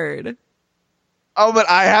scared. Oh, but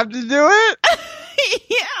I have to do it?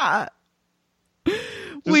 Yeah.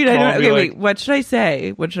 Wait, I don't. Okay, wait. What should I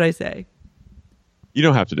say? What should I say? You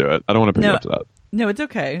don't have to do it. I don't want to put you up to that. No, it's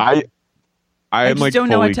okay. I just don't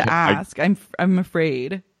know what to ask. I'm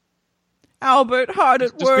afraid. Albert, hard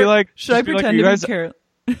at work. Be like, should I pretend to be Carol?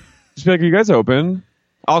 Just be like, are you guys open?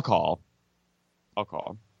 I'll call.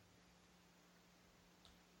 Oh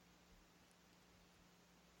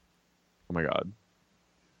my God.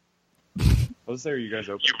 I'll just say, are you guys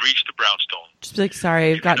open? You reached the Brownstone. Just be like,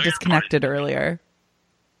 sorry, I got disconnected earlier.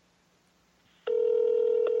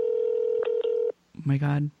 Oh my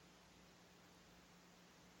God.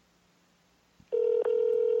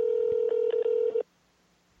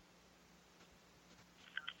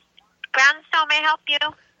 Brownstone, may I help you?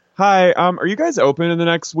 Hi, are you guys open in the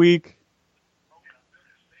next week?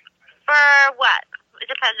 For what? It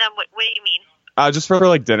depends on what do you mean? Just for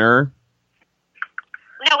like dinner.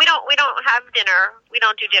 No, we don't have dinner. We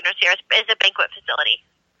don't do dinners here. It's a banquet facility.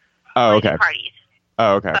 Oh, okay. Parties.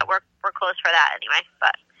 Oh, okay. But we're closed for that anyway.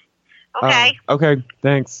 But okay. Okay,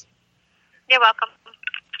 thanks. You're welcome.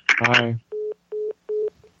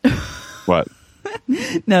 Bye. What?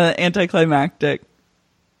 No, anticlimactic.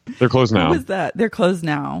 They're closed now. What was that? They're closed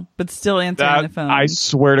now, but still answering the phone. I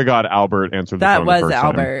swear to God, Albert answered the phone. That was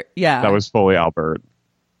Albert. Yeah. That was fully Albert.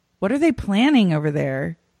 What are they planning over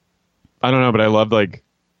there? I don't know, but I love, like,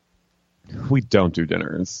 we don't do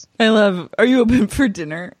dinners. I love, are you open for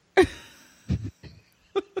dinner?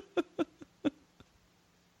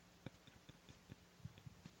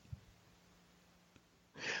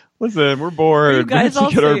 Listen, we're bored. You guys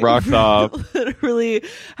all get our rocks off. Literally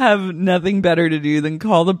have nothing better to do than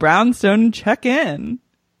call the Brownstone and check in.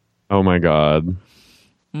 Oh my God.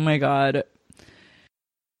 Oh my God.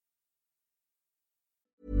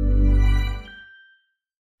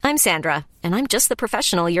 I'm Sandra, and I'm just the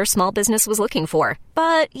professional your small business was looking for.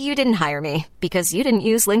 But you didn't hire me because you didn't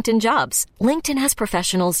use LinkedIn Jobs. LinkedIn has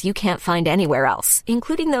professionals you can't find anywhere else,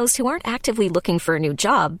 including those who aren't actively looking for a new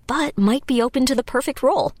job, but might be open to the perfect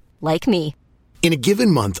role, like me. In a given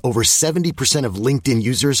month, over 70% of LinkedIn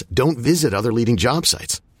users don't visit other leading job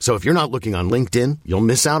sites. So if you're not looking on LinkedIn, you'll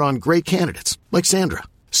miss out on great candidates like Sandra.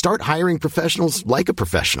 Start hiring professionals like a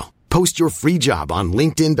professional. Post your free job on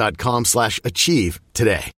linkedin.com/achieve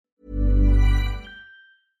today.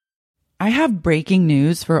 I have breaking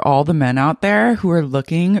news for all the men out there who are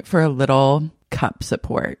looking for a little cup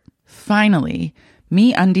support. Finally,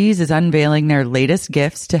 MeUndies is unveiling their latest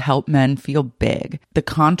gifts to help men feel big. The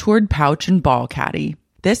Contoured Pouch and Ball Caddy.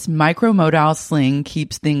 This micromodal sling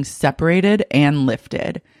keeps things separated and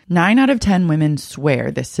lifted. 9 out of 10 women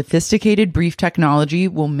swear this sophisticated brief technology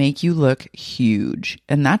will make you look huge.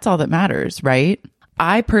 And that's all that matters, right?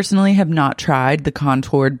 I personally have not tried the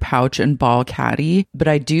Contoured Pouch and Ball Caddy, but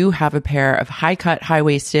I do have a pair of high-cut,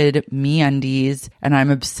 high-waisted MeUndies, and I'm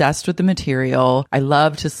obsessed with the material. I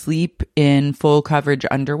love to sleep in full coverage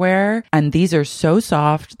underwear, and these are so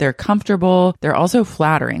soft, they're comfortable, they're also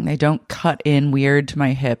flattering. They don't cut in weird to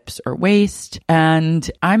my hips or waist, and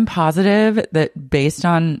I'm positive that based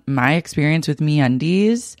on my experience with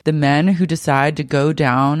MeUndies, the men who decide to go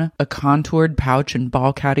down a Contoured Pouch and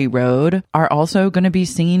Ball Caddy road are also going to to be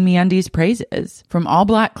singing MeUndies praises. From all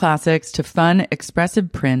black classics to fun,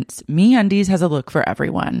 expressive prints, MeUndies has a look for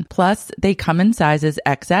everyone. Plus, they come in sizes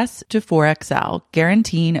XS to 4XL,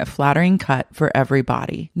 guaranteeing a flattering cut for every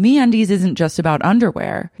body. MeUndies isn't just about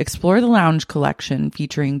underwear. Explore the lounge collection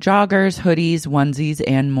featuring joggers, hoodies, onesies,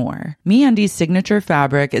 and more. MeUndies' signature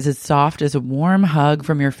fabric is as soft as a warm hug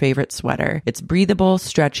from your favorite sweater. It's breathable,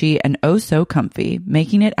 stretchy, and oh so comfy,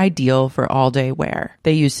 making it ideal for all-day wear.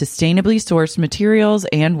 They use sustainably sourced materials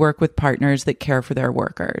and work with partners that care for their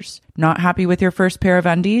workers. Not happy with your first pair of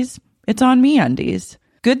undies? It's on MeUndies.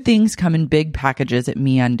 Good things come in big packages at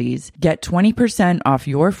MeUndies. Get 20% off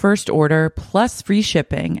your first order plus free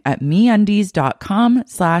shipping at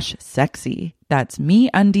MeUndies.com/sexy. That's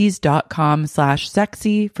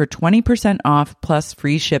MeUndies.com/sexy for 20% off plus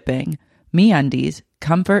free shipping. MeUndies,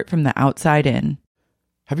 comfort from the outside in.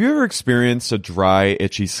 Have you ever experienced a dry,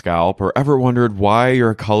 itchy scalp or ever wondered why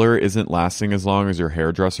your color isn't lasting as long as your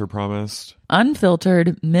hairdresser promised?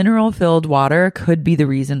 Unfiltered, mineral-filled water could be the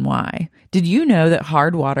reason why. Did you know that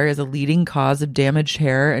hard water is a leading cause of damaged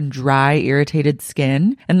hair and dry, irritated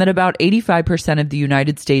skin? And that about 85% of the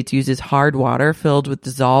United States uses hard water filled with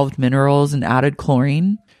dissolved minerals and added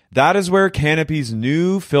chlorine? That is where Canopy's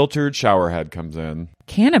new filtered showerhead comes in.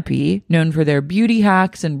 Canopy, known for their beauty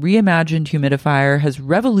hacks and reimagined humidifier, has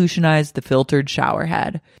revolutionized the filtered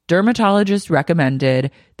showerhead. Dermatologists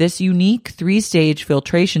recommended this unique 3-stage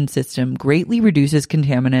filtration system greatly reduces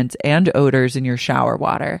contaminants and odors in your shower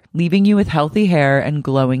water, leaving you with healthy hair and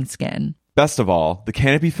glowing skin. Best of all, the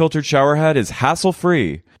Canopy filtered showerhead is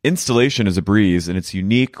hassle-free. Installation is a breeze, and its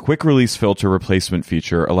unique quick-release filter replacement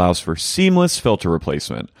feature allows for seamless filter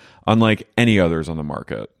replacement, unlike any others on the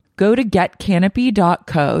market. Go to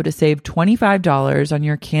getcanopy.co to save $25 on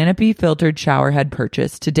your Canopy filtered showerhead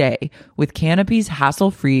purchase today with Canopy's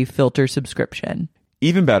hassle-free filter subscription.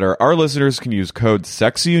 Even better, our listeners can use code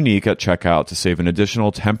SEXYUNIQUE at checkout to save an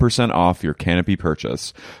additional 10% off your Canopy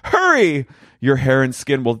purchase. Hurry! Your hair and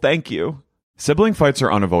skin will thank you. Sibling fights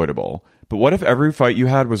are unavoidable, but what if every fight you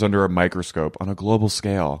had was under a microscope on a global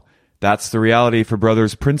scale? That's the reality for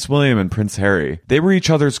brothers Prince William and Prince Harry. They were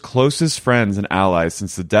each other's closest friends and allies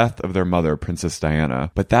since the death of their mother, Princess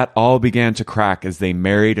Diana. But that all began to crack as they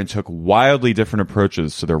married and took wildly different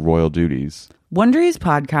approaches to their royal duties. Wondery's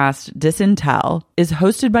podcast, Disintel, is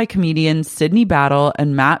hosted by comedians Sydney Battle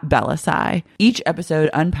and Matt Bellassai. Each episode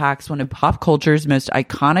unpacks one of pop culture's most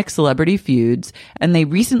iconic celebrity feuds, and they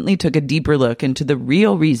recently took a deeper look into the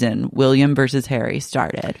real reason William versus Harry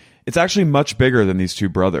started. It's actually much bigger than these two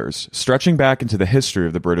brothers, stretching back into the history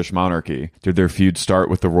of the British monarchy. Did their feud start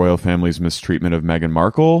with the royal family's mistreatment of Meghan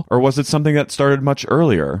Markle, or was it something that started much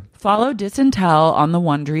earlier? Follow Disintel on the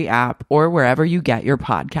Wondery app or wherever you get your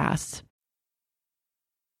podcasts.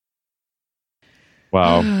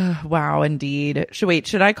 Wow. Wow, indeed.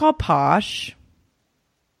 Should I call Posh?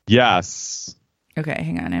 Yes. Okay,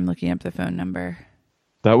 hang on. I'm looking up the phone number.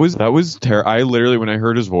 That was terrible. I literally, when I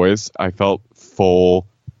heard his voice, I felt full,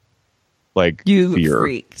 you fear.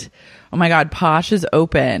 Freaked. Oh my God, Posh is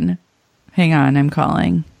open. Hang on, I'm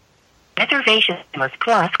calling. Reservation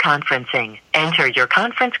plus conferencing. Enter your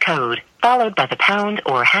conference code, followed by the pound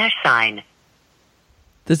or hash sign.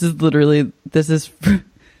 This is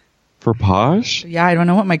for Posh? Yeah, I don't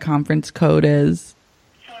know what my conference code is.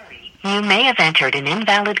 Sorry. You may have entered an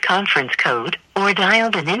invalid conference code or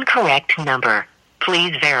dialed an incorrect number.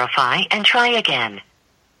 Please verify and try again.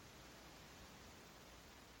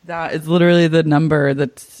 That is literally the number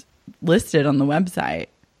that's listed on the website.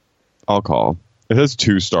 I'll call. It has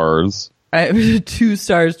 2 stars. 2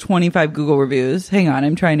 stars, 25 Google reviews. Hang on,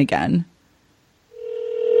 I'm trying again.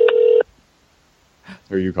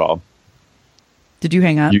 Or you call. Did you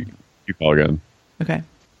hang up? You call again. Okay.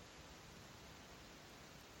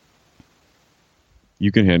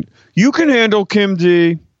 You can handle Kim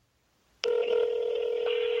D.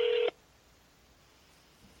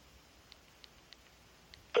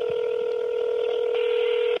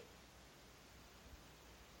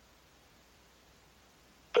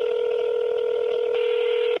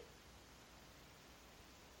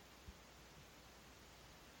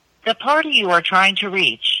 The party you are trying to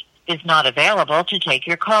reach is not available to take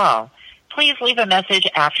your call. Please leave a message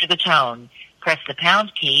after the tone. Press the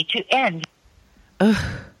pound key to end.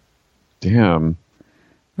 Ugh. Damn.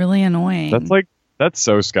 Really annoying. That's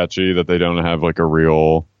so sketchy that they don't have a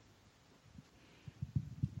real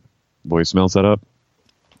voicemail set up.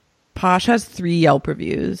 Posh has 3 Yelp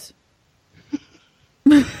reviews.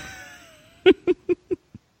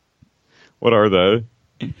 What are they?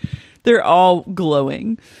 They're all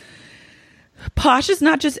glowing. Posh is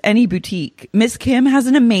not just any boutique. Miss Kim has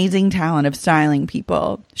an amazing talent of styling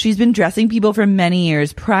people. She's been dressing people for many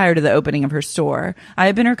years prior to the opening of her store. I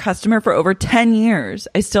have been her customer for over 10 years.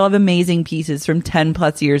 I still have amazing pieces from 10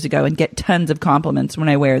 plus years ago and get tons of compliments when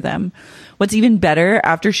I wear them. What's even better,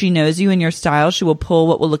 after she knows you and your style, she will pull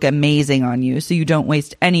what will look amazing on you so you don't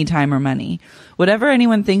waste any time or money. Whatever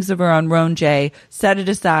anyone thinks of her on Roan J, set it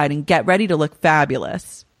aside and get ready to look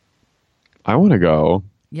fabulous. I want to go.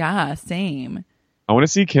 Yeah, same. I want to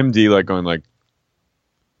see Kim D like going like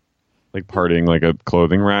partying like a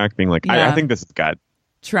clothing rack, being like, I think this is good.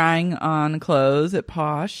 Trying on clothes at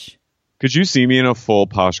Posh. Could you see me in a full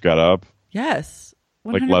Posh getup? Yes.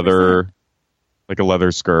 100%. Like leather, like a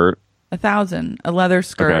leather skirt. 1,000. A leather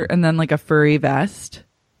skirt and then like a furry vest.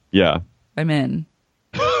 Yeah. I'm in.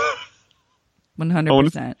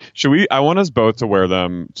 100%. I want us both to wear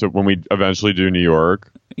them to when we eventually do New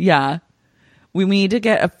York. Yeah. We need to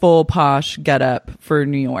get a full Posh getup for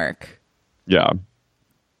New York. Yeah.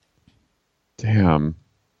 Damn.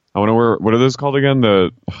 I want to wear, what are those called again?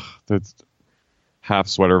 The half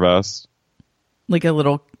sweater vest. Like a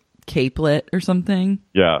little capelet or something.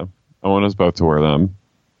 Yeah. I want us both to wear them.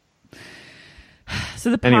 So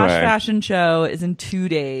the Posh fashion show is in 2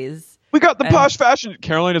 days. We got the Posh fashion.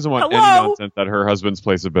 Caroline doesn't want any nonsense at her husband's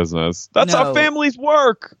place of business. That's how families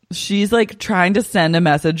work. She's like trying to send a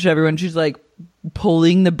message to everyone. She's like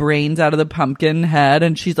pulling the brains out of the pumpkin head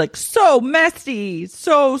and she's like, so messy,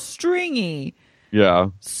 so stringy. Yeah.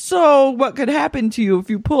 So what could happen to you if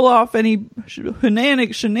you pull off any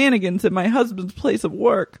shenanigans at my husband's place of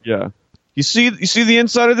work? Yeah. You see the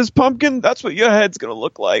inside of this pumpkin? That's what your head's going to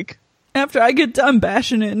look like. After I get done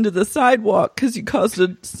bashing it into the sidewalk because you caused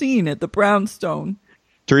a scene at the Brownstone.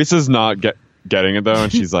 Teresa's not getting it, though,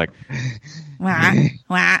 and she's like... Wah,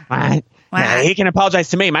 wah, wah. Yeah, he can apologize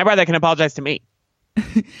to me. My brother can apologize to me.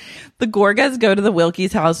 The Gorgas go to the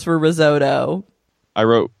Wilkie's house for risotto. I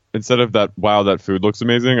wrote, instead of that, wow, that food looks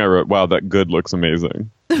amazing, I wrote, wow, that good looks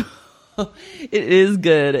amazing. It is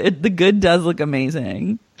good. The good does look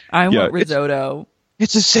amazing. I want risotto.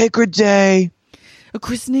 It's a sacred day. A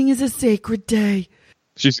christening is a sacred day.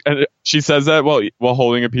 She says that while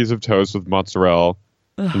holding a piece of toast with mozzarella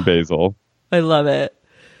and basil. I love it.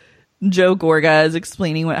 Joe Gorga is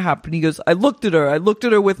explaining what happened. He goes, I looked at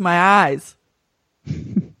her with my eyes.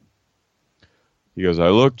 He goes, I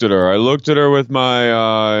looked at her with my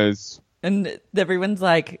eyes. And everyone's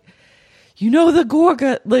like, you know, the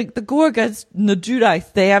Gorgas and the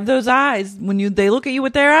Judites, they have those eyes. When they look at you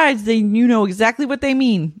with their eyes, you know exactly what they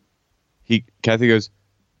mean. Kathy goes,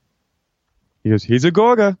 he's a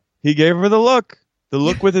Gorga. He gave her the look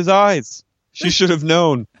with his eyes. She should have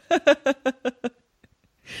known.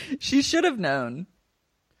 She should have known.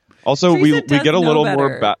 Also, we get a little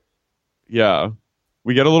more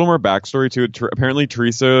we get a little more backstory to it. Apparently,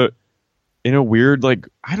 Teresa, in a weird, like,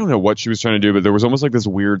 I don't know what she was trying to do, but there was almost like this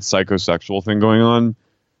weird psychosexual thing going on,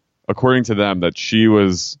 according to them, that she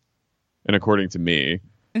was, and according to me,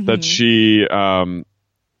 that she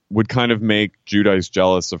would kind of make Giudice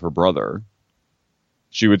jealous of her brother.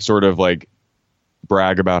 She would sort of like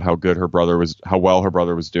brag about how well her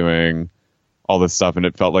brother was doing, all this stuff, and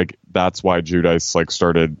it felt like that's why Giudice like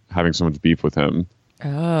started having so much beef with him.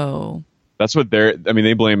 Oh, that's what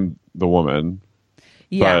they blame the woman.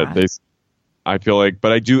 Yeah, but I feel like,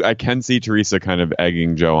 but I can see Teresa kind of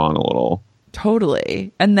egging Joe on a little.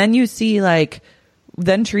 Totally, and then you see like.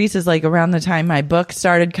 Then Teresa's like, around the time my book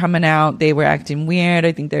started coming out, they were acting weird.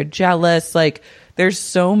 I think they're jealous. Like, there's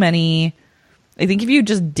so many. I think if you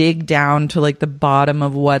just dig down to like the bottom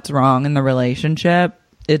of what's wrong in the relationship,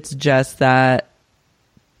 it's just that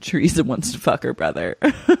Teresa wants to fuck her brother.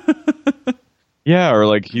 Yeah, or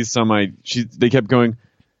like they kept going,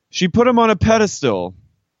 she put him on a pedestal.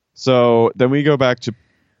 So then we go back to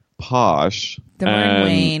Posh. Then we're in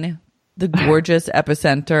Wayne. The gorgeous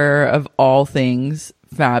epicenter of all things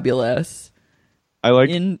fabulous. I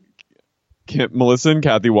like Melissa and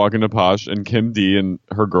Kathy walk into Posh, and Kim D and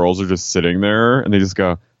her girls are just sitting there, and they just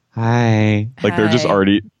go, hi. Like they're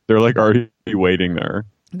already waiting there.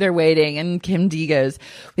 They're waiting, and Kim D goes,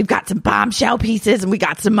 we've got some bombshell pieces and we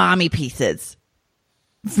got some mommy pieces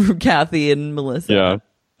for Kathy and Melissa. Yeah.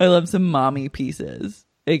 I love some mommy pieces,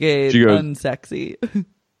 aka unsexy.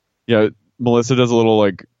 Yeah. Melissa does a little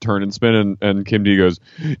like turn and spin, and Kim D goes,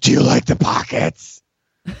 do you like the pockets?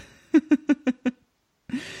 And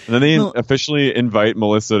then they officially invite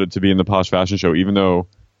Melissa to be in the Posh fashion show, even though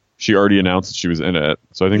she already announced that she was in it.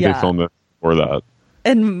 So I think they filmed it for that.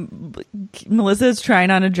 And Melissa is trying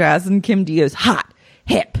on a dress, and Kim D goes, hot,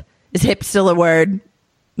 hip. Is hip still a word?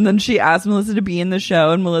 And then she asked Melissa to be in the show,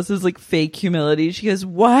 and Melissa's like fake humility. She goes,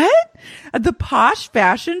 what? At the Posh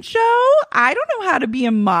Fashion Show? I don't know how to be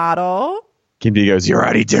a model. Kim D goes, you're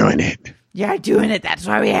already doing it. You're doing it. That's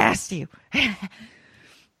why we asked you.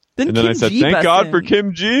 Then I said, thank God for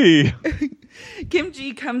Kim G. Kim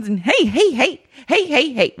G comes in, hey,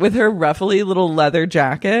 with her ruffly little leather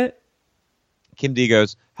jacket. Kim D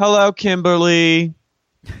goes, hello, Kimberly.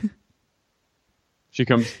 She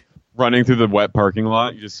comes running through the wet parking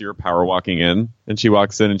lot. You just see her power walking in. And she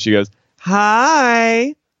walks in and she goes,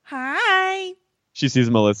 hi. Hi. She sees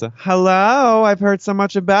Melissa. Hello, I've heard so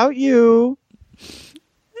much about you.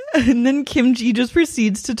 And then Kim G just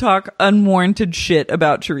proceeds to talk unwarranted shit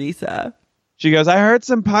about Teresa. She goes, I heard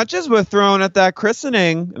some punches were thrown at that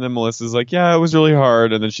christening. And then Melissa's like, yeah, it was really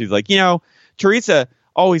hard. And then she's like, Teresa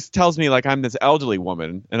always tells me like I'm this elderly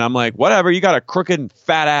woman. And I'm like, whatever, you got a crooked and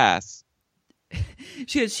fat ass.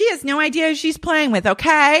 She goes, she has no idea who she's playing with,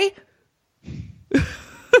 okay?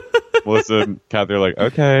 Melissa and Kathy are like,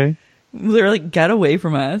 okay. They're like, get away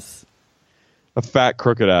from us. A fat,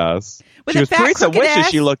 crooked ass. With she a goes, fat, Teresa crooked wishes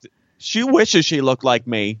ass? she wishes she looked like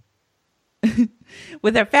me.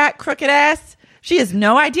 With her fat, crooked ass, she has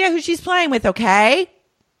no idea who she's playing with, okay?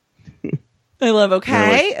 I love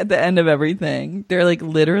okay at the end of everything. They're like,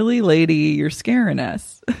 literally, lady, you're scaring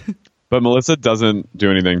us. But Melissa doesn't do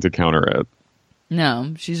anything to counter it.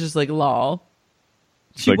 No, she's just like, lol.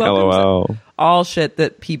 She's like, LOL. All shit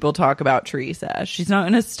that people talk about Teresa. She's not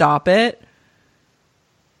going to stop it.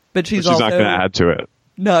 But she's also not going to add to it.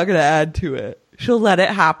 Not going to add to it. She'll let it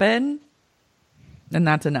happen. And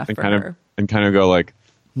that's enough for her. And kind of go like,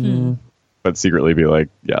 but secretly be like,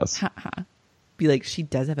 yes. Be like, she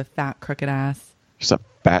does have a fat, crooked ass. She's a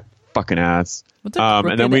fat fucking ass. What's a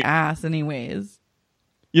crooked ass anyways?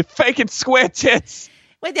 You faking square tits.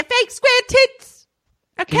 With your fake square tits.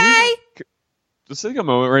 Okay. Just take a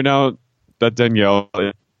moment right now that Danielle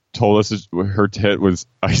told us her tit was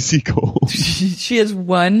icy cold. She has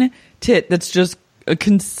one tit that's just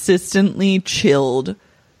consistently chilled.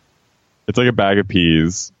 It's like a bag of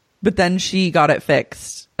peas. But then she got it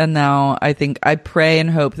fixed. And now I pray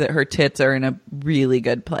and hope that her tits are in a really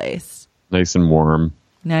good place. Nice and warm.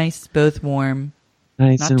 Nice, both warm.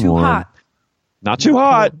 Nice not and too warm. hot. Not too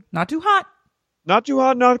hot. Cold. Not too hot. Not too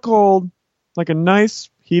hot, not cold. Like a nice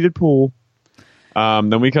heated pool.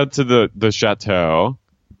 Then we cut to the chateau.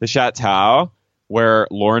 The chateau where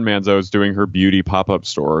Lauren Manzo is doing her beauty pop-up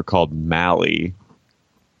store called Mally.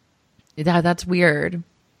 Yeah, that's weird.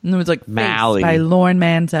 And it was like Mally by Lauren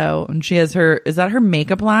Manzo. And she has is that her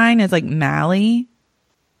makeup line? It's like Mally?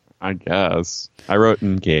 I guess. I wrote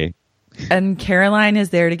NK. And Caroline is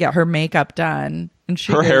there to get her makeup done. And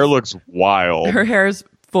her hair looks wild. Her hair is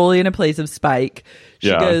fully in a place of spike. She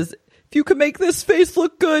goes, if you can make this face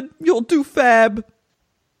look good, you'll do fab.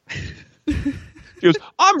 She goes,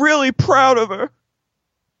 I'm really proud of her.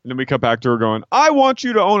 And then we cut back to her going, I want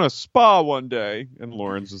you to own a spa one day. And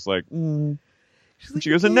Lauren's just like, She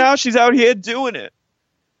goes, and now she's out here doing it.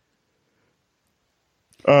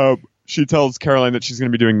 She tells Caroline that she's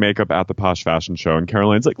going to be doing makeup at the Posh Fashion Show. And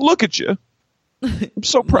Caroline's like, look at you. I'm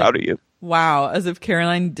so proud of you. Wow. As if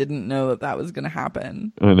Caroline didn't know that was going to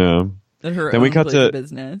happen. I know. That her own place of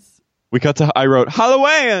business. We cut to, I wrote,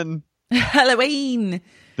 Halloween. Halloween.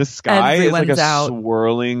 The sky is like a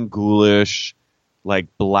swirling, ghoulish, like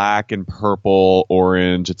black and purple,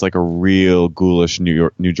 orange. It's like a real ghoulish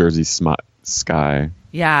New Jersey sky.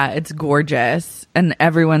 Yeah, it's gorgeous. And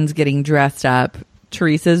everyone's getting dressed up.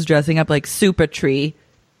 Teresa's dressing up like Super Tree.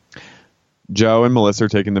 Joe and Melissa are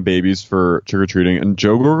taking the babies for trick-or-treating. And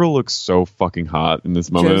Joe Gorgel looks so fucking hot in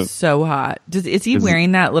this moment. Joe's so hot. Is he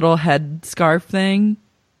wearing that little head scarf thing?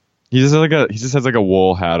 He just has like a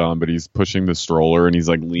wool hat on, but he's pushing the stroller and he's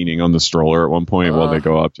like leaning on the stroller at one point while they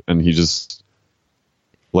go up, and he just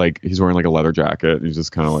like he's wearing like a leather jacket. He's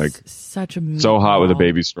just kind of like so hot with a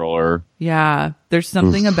baby stroller. Yeah, there's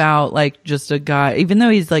something about like just a guy, even though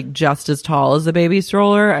he's like just as tall as a baby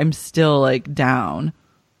stroller, I'm still like down.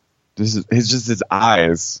 It's just his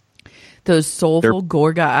eyes, those soulful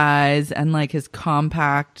Gorga eyes, and like his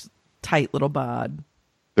compact, tight little bod.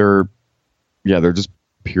 They're just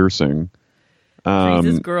piercing.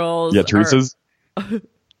 Teresa's girls. Yeah, Teresa's. I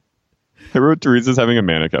wrote Teresa's having a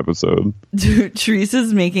manic episode.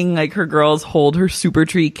 Teresa's making like her girls hold her Super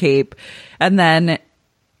Tree cape, and then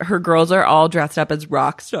her girls are all dressed up as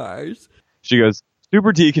rock stars. She goes,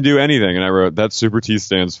 Super T can do anything, and I wrote that Super T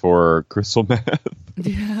stands for crystal meth.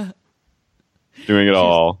 Yeah, doing it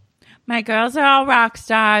all. My girls are all rock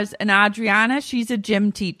stars, and Adriana, she's a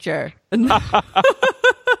gym teacher.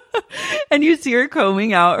 And you see her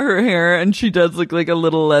combing out her hair, and she does look like a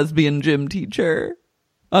little lesbian gym teacher.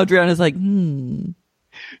 Audriana's like,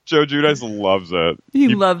 Joe Giudice loves it. He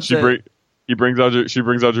loves it. She brings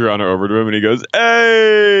Audriana over to him, and he goes,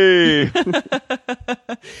 "Hey!"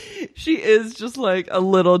 She is just like a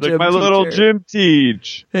little gym my teacher. little gym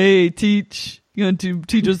teach. Hey, teach. You going to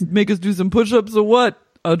teach us, make us do some push-ups or what?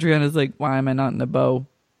 Audriana's like, why am I not in a bow?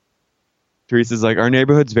 Teresa's like, our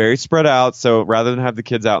neighborhood's very spread out, so rather than have the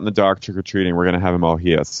kids out in the dark trick-or-treating, we're going to have them all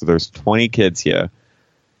here. So there's 20 kids here.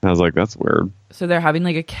 And I was like, that's weird. So they're having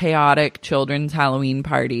like a chaotic children's Halloween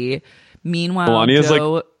party. Meanwhile, Melania's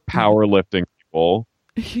Joe... like powerlifting people.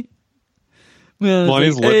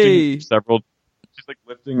 Melania's like, lifting several... She's like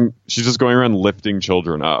lifting... She's just going around lifting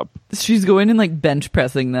children up. She's going and like bench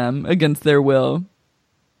pressing them against their will.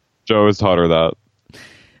 Joe has taught her that.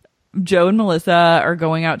 Joe and Melissa are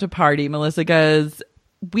going out to party. Melissa goes,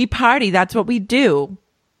 we party. That's what we do.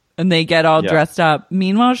 And they get all dressed up.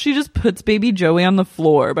 Meanwhile, she just puts baby Joey on the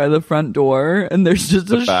floor by the front door. And there's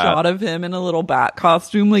just a shot of him in a little bat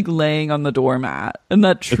costume, like laying on the doormat. And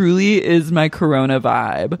that truly is my Corona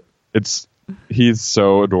vibe. He's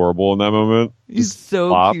so adorable in that moment. He's just so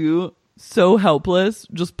plop. cute. So helpless.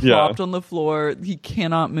 Just plopped on the floor. He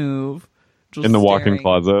cannot move. Just in the staring. walk-in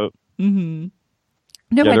closet. Mm-hmm.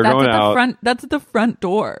 No, but that's at the front. That's at the front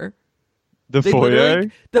door. The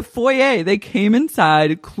foyer? The foyer. They came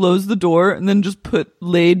inside, closed the door, and then just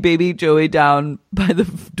laid baby Joey down by the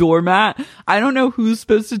doormat. I don't know who's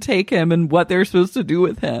supposed to take him and what they're supposed to do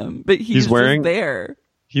with him, but he's wearing, just there.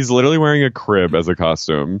 He's literally wearing a crib as a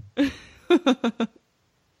costume.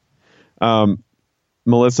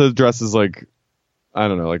 Melissa dresses like, I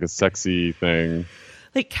don't know, like a sexy thing.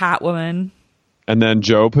 Like Catwoman. And then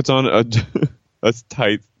Joe puts on a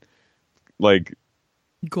tight, like,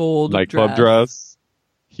 gold nightclub dress,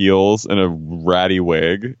 heels, and a ratty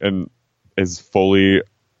wig, and is fully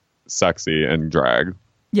sexy and drag.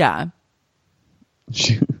 Yeah.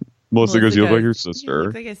 Melissa goes, you look like your sister. You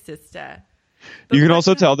look like a sister. You can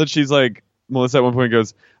also tell that she's like, Melissa at one point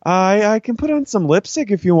goes, I can put on some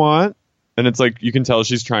lipstick if you want. And it's like, you can tell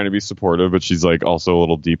she's trying to be supportive, but she's like also a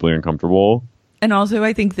little deeply uncomfortable. And also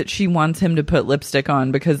I think that she wants him to put lipstick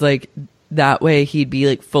on because like that way he'd be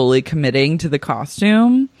like fully committing to the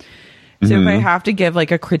costume. So if I have to give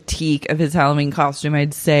like a critique of his Halloween costume,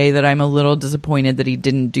 I'd say that I'm a little disappointed that he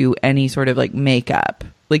didn't do any sort of like makeup.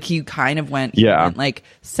 Like he kind of went like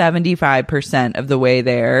 75% of the way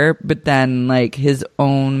there, but then like his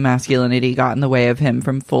own masculinity got in the way of him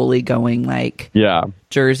from fully going like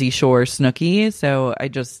Jersey Shore Snooki. So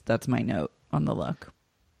that's my note on the look.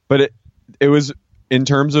 But it was, in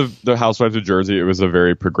terms of the Housewives of Jersey, it was a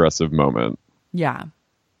very progressive moment. Yeah.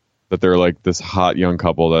 That they're like this hot young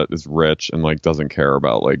couple that is rich and like doesn't care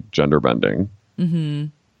about like gender bending. Mm-hmm.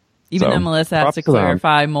 Even though Melissa has to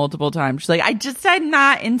clarify multiple times. She's like, I just said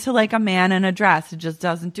not into like a man in a dress. It just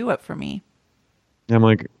doesn't do it for me. I'm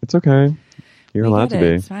like, it's okay. You're allowed to be.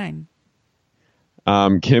 It's fine.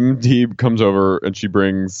 Kim D comes over and she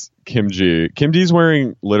brings Kim G. Kim D's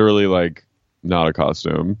wearing literally like not a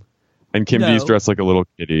costume. And Kim D's dressed like a little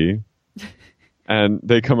kitty. And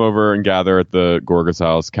they come over and gather at the Gorga's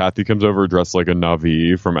house. Kathy comes over dressed like a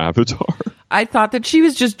Na'vi from Avatar. I thought that she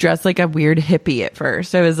was just dressed like a weird hippie at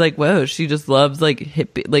first. I was like, whoa, she just loves like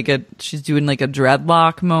hippie, like she's doing like a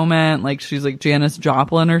dreadlock moment. Like she's like Janis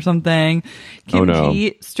Joplin or something. Kim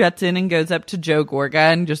G struts in and goes up to Joe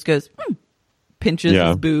Gorga and just goes, pinches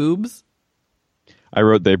his boobs. I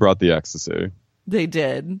wrote, they brought the ecstasy. They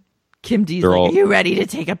did. Kim D's like, are you ready to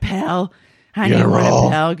take a pill? I need one a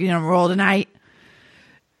pill. You gonna roll tonight?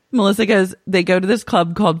 Melissa goes, they go to this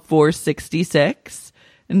club called 466.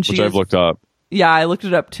 Which I've looked up. Yeah, I looked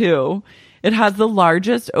it up too. It has the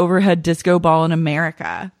largest overhead disco ball in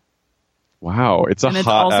America. Wow, it's an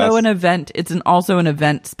event. It's also an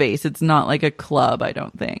event space. It's not like a club, I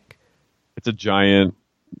don't think. It's a giant.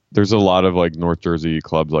 There's a lot of like North Jersey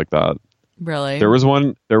clubs like that. Really? There was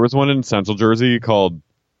one in Central Jersey called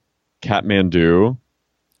Kathmandu.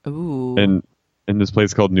 Ooh. And in this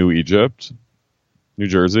place called New Egypt, New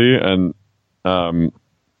Jersey, and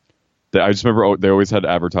I just remember they always had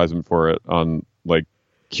advertisement for it on like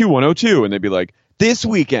Q102, and they'd be like, "This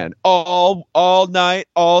weekend, all night,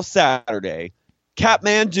 all Saturday,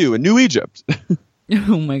 Kathmandu in New Egypt."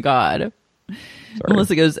 Oh my god! Sorry.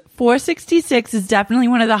 Melissa goes, 466 is definitely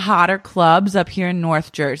one of the hotter clubs up here in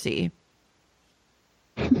North Jersey.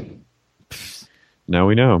 Now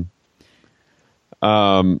we know.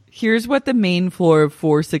 Here's what the main floor of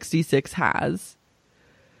 466 has.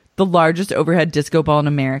 The largest overhead disco ball in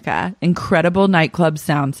America, incredible nightclub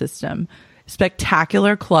sound system,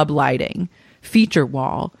 spectacular club lighting, feature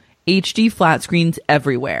wall, HD flat screens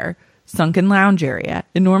everywhere, sunken lounge area,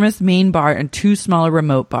 enormous main bar and 2 smaller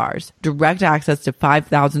remote bars, direct access to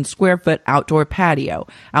 5,000 square foot outdoor patio,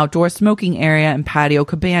 outdoor smoking area and patio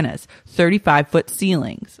cabanas, 35-foot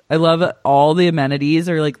ceilings. I love it. All the amenities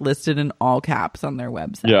are like listed in all caps on their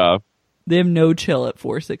website. Yeah. They have no chill at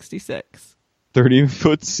 466.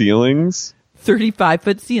 30-foot ceilings?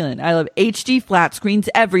 35-foot ceiling. I love HD flat screens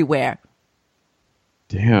everywhere.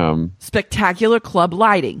 Damn. Spectacular club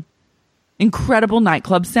lighting. Incredible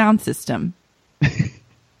nightclub sound system.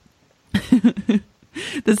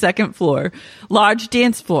 The second floor. Large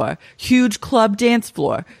dance floor. Huge club dance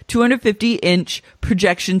floor. 250-inch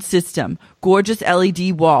projection system. Gorgeous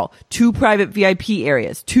LED wall. 2 private VIP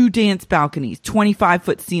areas. 2 dance balconies.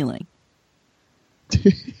 25-foot ceiling.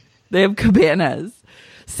 They have cabanas.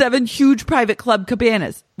 7 huge private club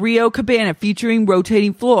cabanas. Rio Cabana featuring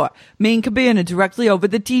rotating floor. Main cabana directly over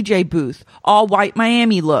the DJ booth. All white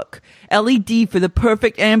Miami look. LED for the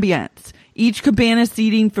perfect ambience. Each cabana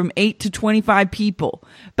seating from 8 to 25 people.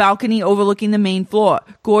 Balcony overlooking the main floor.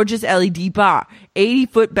 Gorgeous LED bar.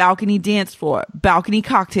 80-foot balcony dance floor. Balcony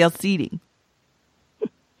cocktail seating.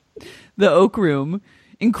 The Oak Room.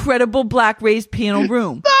 Incredible black raised panel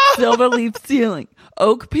room. Silver leaf ceiling.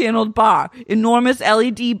 Oak paneled bar, enormous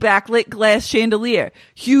LED backlit glass chandelier,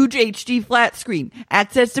 huge HD flat screen,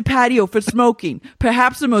 access to patio for smoking,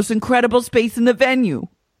 perhaps the most incredible space in the venue.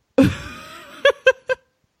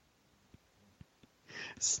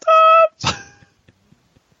 Stop!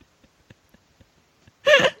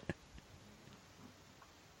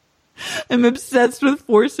 I'm obsessed with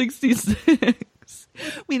 466.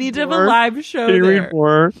 We need to have a live show Can you there. read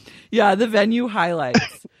more? Yeah, the venue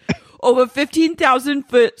highlights. Over 15,000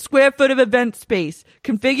 square foot of event space.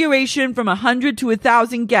 Configuration from 100 to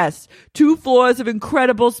 1,000 guests. 2 floors of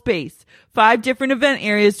incredible space. 5 different event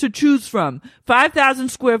areas to choose from. 5,000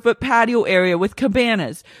 square foot patio area with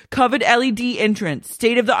cabanas. Covered LED entrance.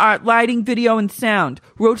 State-of-the-art lighting, video, and sound.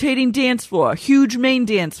 Rotating dance floor. Huge main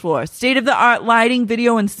dance floor. State-of-the-art lighting,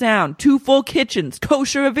 video, and sound. 2 full kitchens.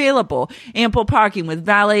 Kosher available. Ample parking with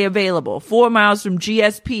valet available. 4 miles from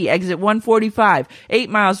GSP, exit 145. 8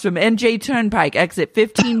 miles from NJ Turnpike, exit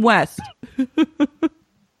 15 West.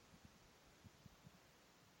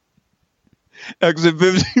 Exit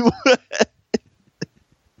 15 West.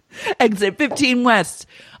 Exit 15 West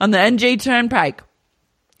on the NJ Turnpike.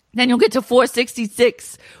 Then you'll get to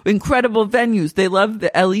 466. Incredible venues. They love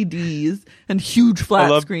the LEDs and huge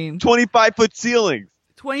flat screen. 25-foot ceilings.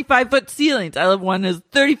 25-foot ceilings. I love one is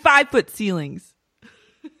 35-foot ceilings.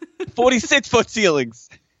 46-foot ceilings.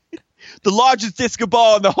 The largest disco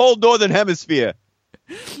ball in the whole Northern Hemisphere.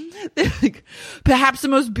 Like, perhaps the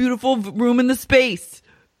most beautiful room in the space.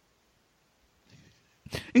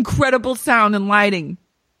 Incredible sound and lighting.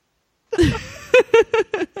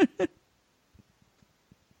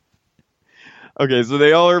 Okay, so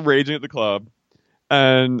they all are raging at the club,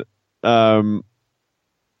 and then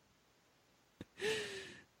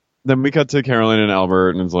we cut to Caroline and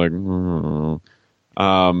Albert, and it's like,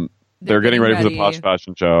 they're getting ready for the Posh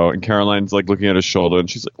Fashion Show, and Caroline's like looking at his shoulder, and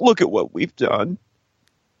she's like, "Look at what we've done."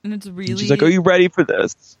 And it's really, and she's like, "Are you ready for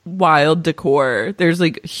this?" Wild decor. There's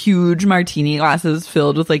like huge martini glasses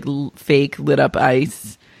filled with like fake lit up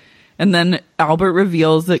ice. And then Albert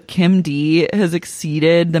reveals that Kim D has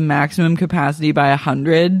exceeded the maximum capacity by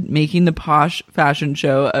 100, making the Posh Fashion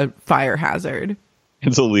Show a fire hazard.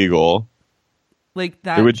 It's illegal. Like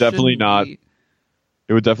that. It would definitely not. It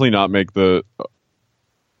would definitely not make the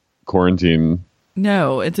quarantine.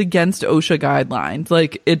 No, it's against OSHA guidelines.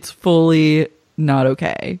 Like it's fully not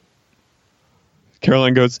okay.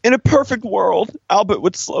 Caroline goes, "In a perfect world, Albert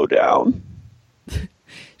would slow down."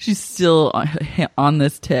 She's still on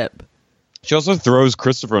this tip. She also throws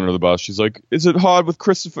Christopher under the bus. She's like, "Is it hard with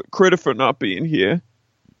Christopher not being here?"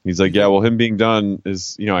 He's like, "Yeah, well, him being done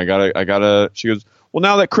is, I gotta. She goes, "Well,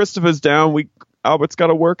 now that Christopher's down, Albert's got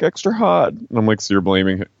to work extra hard." And I'm like, "So you're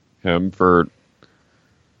blaming him for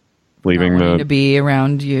leaving to be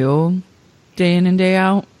around you day in and day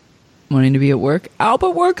out, wanting to be at work?"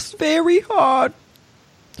 Albert works very hard.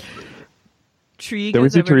 Then we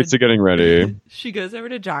see Teresa getting ready. She goes over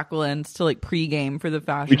to Jacqueline's to like pregame for the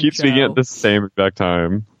fashion show. We keep speaking at the same exact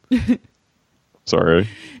time. Sorry.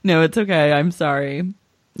 No, it's okay. I'm sorry.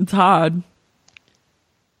 It's hard.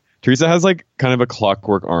 Teresa has like kind of a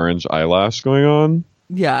clockwork orange eyelash going on.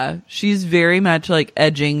 Yeah, she's very much like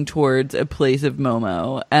edging towards a place of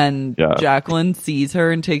Momo. And Jacqueline sees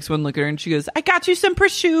her and takes one look at her and she goes, "I got you some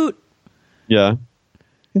prosciutto." Yeah.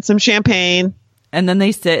 And some champagne. And then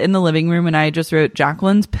they sit in the living room, and I just wrote,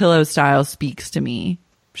 Jacqueline's pillow style speaks to me.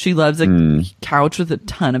 She loves a couch with a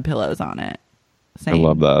ton of pillows on it. Same. I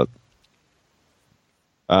love that.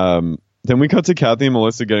 Then we cut to Kathy and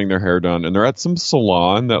Melissa getting their hair done, and they're at some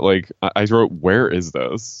salon that, like, I wrote, where is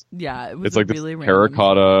this? Yeah, it was it's like really this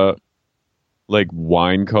terracotta, like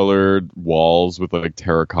wine-colored walls with like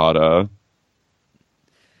terracotta.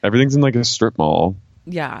 Everything's in like a strip mall.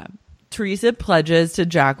 Yeah. Teresa pledges to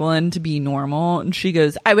Jacqueline to be normal, and she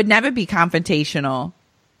goes, I would never be confrontational.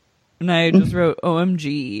 And I just wrote,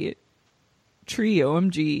 OMG. Tree,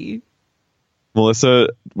 OMG. Melissa,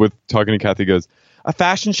 with talking to Kathy, goes, a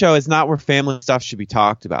fashion show is not where family stuff should be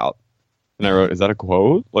talked about. And I wrote, is that a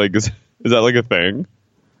quote? Like, is that like a thing?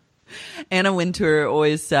 Anna Wintour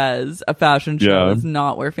always says a fashion show is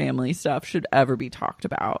not where family stuff should ever be talked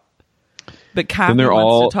about. But Kathy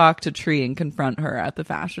wants to talk to Tree and confront her at the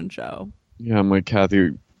fashion show. Yeah, I'm like,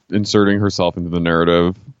 Kathy inserting herself into the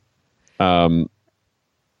narrative. And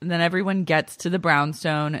then everyone gets to the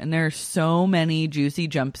brownstone, and there are so many juicy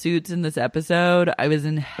jumpsuits in this episode. I was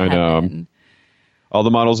in heaven. I know. All the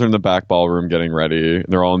models are in the back ballroom getting ready. And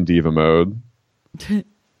they're all in diva mode.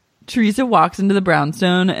 Teresa walks into the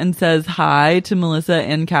brownstone and says hi to Melissa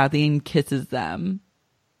and Kathy and kisses them.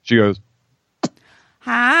 She goes,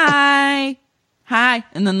 hi.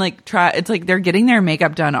 And then it's like they're getting their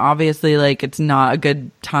makeup done. Obviously, like, it's not a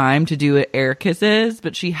good time to do air kisses,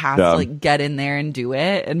 but she has to like get in there and do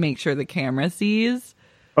it and make sure the camera sees.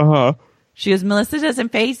 She goes, Melissa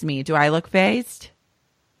doesn't face me. Do I look faced?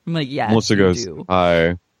 I'm like, yes. Melissa goes,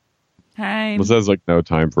 hi. Melissa has like no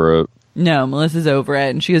time for it. No, Melissa's over it.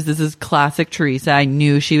 And she goes, this is classic Teresa. I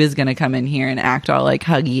knew she was going to come in here and act all like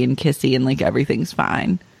huggy and kissy and like everything's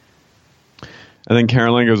fine. And then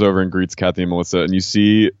Caroline goes over and greets Kathy and Melissa. And you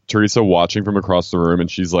see Teresa watching from across the room. And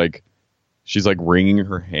she's like wringing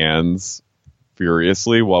her hands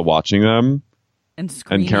furiously while watching them. And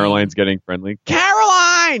screaming. And Caroline's getting friendly.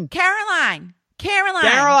 Caroline!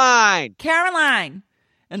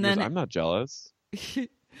 And then I'm not jealous.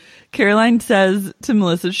 Caroline says to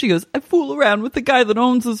Melissa, she goes, I fool around with the guy that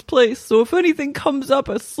owns this place, so if anything comes up,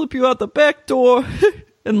 I slip you out the back door.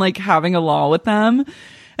 And like having a law with them.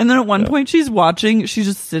 And then at one point she's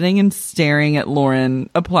just sitting and staring at Lauren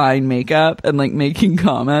applying makeup and like making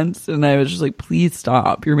comments. And I was just like, please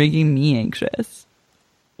stop. You're making me anxious.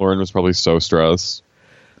 Lauren was probably so stressed.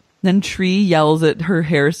 Then Tree yells at her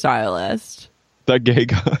hairstylist. That gay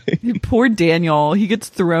guy. Poor Daniel. He gets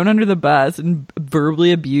thrown under the bus and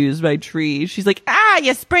verbally abused by Tree. She's like,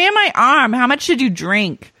 you sprayed my arm. How much should you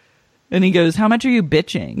drink? And he goes, how much are you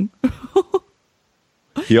bitching?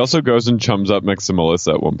 He also goes and chums up next to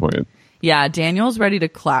Melissa at one point. Yeah, Daniel's ready to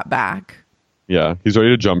clap back. Yeah, he's ready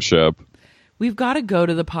to jump ship. We've got to go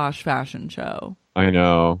to the posh fashion show. I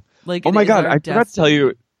know. Like, oh my God, I forgot to tell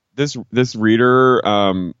you, this reader,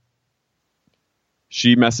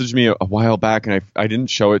 she messaged me a while back, and I didn't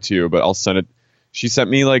show it to you, but I'll send it. She sent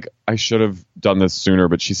me, like, I should have done this sooner,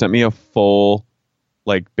 but she sent me a full,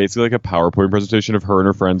 like, basically like a PowerPoint presentation of her and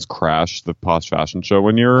her friends crashed the posh fashion show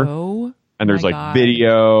one year. Oh, and there's like God.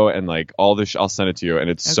 Video and like all this. I'll send it to you, and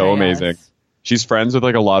it's so amazing. Yes. She's friends with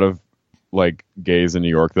like a lot of like gays in New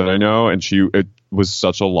York that I know, and it was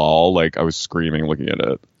such a lull. Like, I was screaming looking at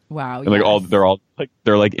it. Wow. And like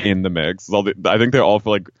they're like in the mix. I think they all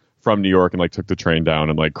feel like from New York and like took the train down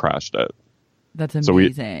and like crashed it. That's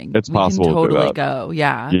amazing. It's possible we can totally to do that. go.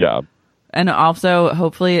 Yeah. Yeah. And also,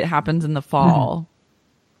 hopefully it happens in the fall.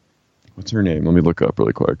 What's her name? Let me look up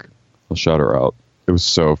really quick. I'll shout her out. It was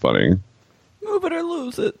so funny. Move it or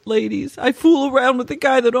lose it, ladies. I fool around with the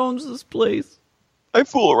guy that owns this place.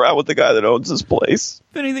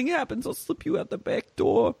 If anything happens, I'll slip you out the back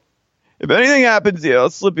door. If anything happens here,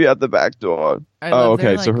 I'll slip you out the back door. Oh,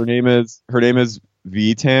 okay. So her name is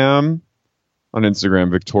VTAM on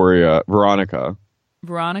Instagram, Veronica.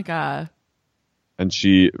 And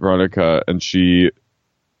she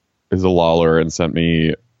is a lawler and sent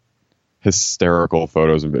me hysterical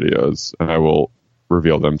photos and videos, and I will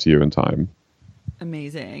reveal them to you in time.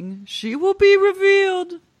 Amazing. She will be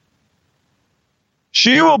revealed.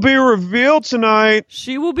 She will be revealed tonight.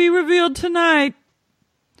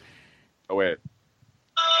 Oh, wait.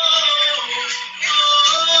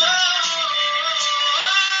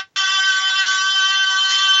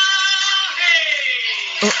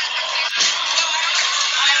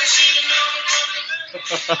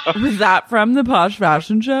 Was that from the Posh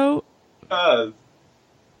Fashion Show? Yes.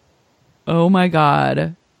 Oh my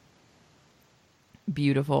God.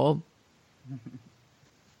 Beautiful.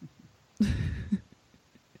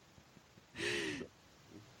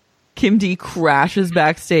 Kim D crashes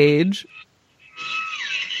backstage.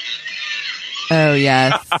 Oh,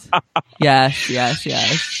 yes. yes.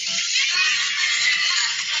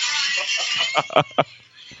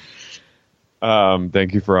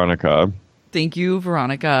 Thank you, Veronica. Thank you,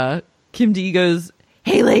 Veronica. Kim D goes,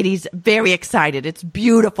 hey, ladies, very excited. It's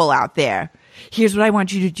beautiful out there. Here's what I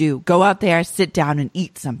want you to do. Go out there, sit down, and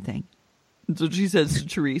eat something. That's what she says to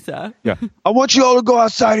Teresa. Yeah. I want you all to go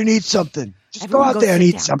outside and eat something. Just Everyone go out there and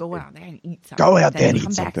eat something. Go out there and eat something. Go out there and Then eat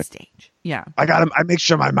come something. backstage. Yeah. I make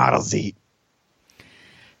sure my models eat.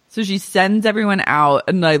 So she sends everyone out,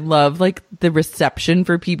 and I love like the reception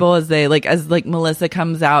for people as Melissa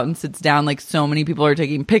comes out and sits down. Like so many people are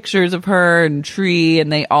taking pictures of her and Tree,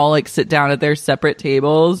 and they all like sit down at their separate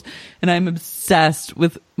tables. And I'm obsessed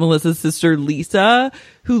with Melissa's sister Lisa,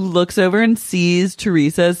 who looks over and sees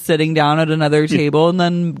Teresa sitting down at another table, and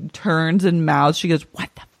then turns and mouths. She goes, "What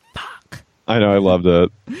the fuck?" I know, I loved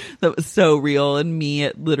it. That was so real, and me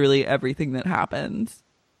at literally everything that happens.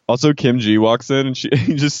 Also, Kim G walks in and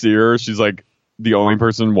you just see her. She's like the only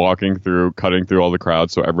person cutting through all the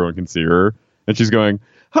crowd so everyone can see her. And she's going,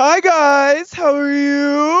 "Hi guys, how are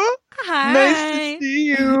you? Hi. Nice to see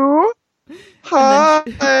you.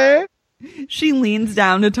 Hi." She leans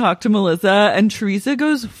down to talk to Melissa, and Teresa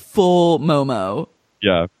goes full Momo.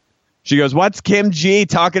 Yeah. She goes, "What's Kim G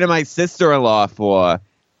talking to my sister-in-law for?"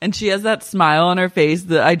 And she has that smile on her face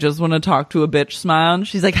that I just want to talk to a bitch smile. And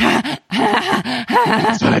she's like, ha, ha, ha, ha.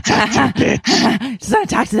 Just want to talk to a bitch. Just want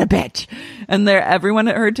to talk to the bitch. And everyone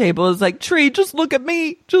at her table is like, Tree, just look at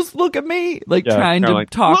me. Just look at me. Like trying to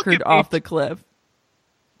talk her off the cliff.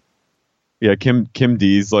 Yeah, Kim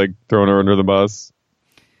D's like throwing her under the bus.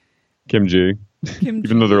 Kim G.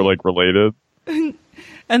 Even though they're like related. And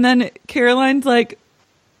then Caroline's like,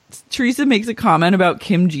 Teresa makes a comment about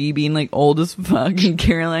Kim G being like old as fuck, and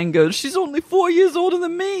Caroline goes, "She's only 4 years older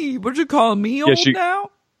than me. What you calling me old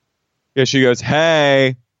now?" Yeah, she goes,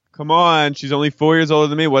 "Hey, come on, she's only 4 years older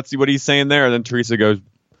than me. What are you saying there?" And then Teresa goes,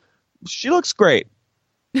 "She looks great."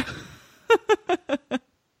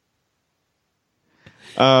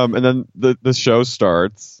 And then the show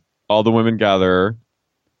starts. All the women gather.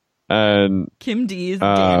 And Kim D is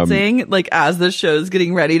dancing like as the show's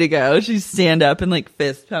getting ready to go. She's stand up and like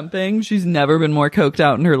fist pumping. She's never been more coked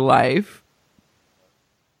out in her life.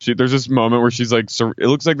 There's this moment where she's like, it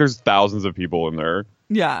looks like there's thousands of people in there.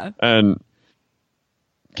 Yeah. And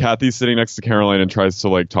Kathy's sitting next to Caroline and tries to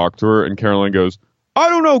like talk to her. And Caroline goes, "I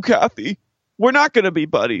don't know, Kathy. We're not going to be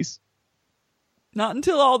buddies. Not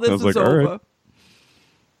until all this is like, over." Right.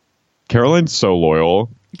 Caroline's so loyal.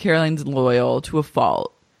 Caroline's loyal to a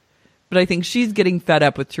fault. But I think she's getting fed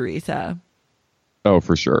up with Teresa. Oh,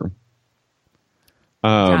 for sure.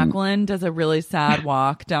 Jacqueline does a really sad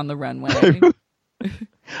walk down the runway.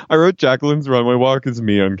 I wrote Jacqueline's runway walk is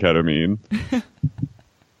me on ketamine.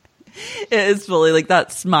 It is fully like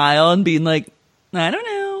that smile and being like, I don't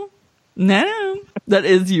know. No. That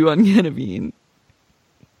is you on ketamine.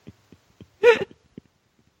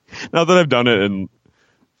 Not that I've done it in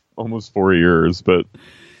almost 4 years, but...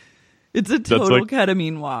 It's a total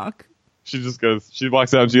ketamine walk. She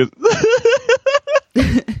walks out and she goes...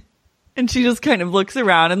 And she just kind of looks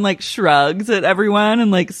around and like shrugs at everyone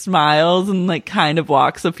and like smiles and like kind of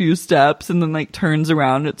walks a few steps and then like turns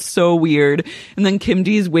around. It's so weird. And then Kim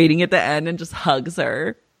D's waiting at the end and just hugs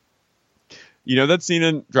her. You know that scene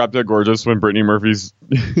in Drop Dead Gorgeous when Brittany Murphy's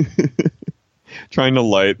trying to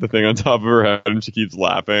light the thing on top of her head and she keeps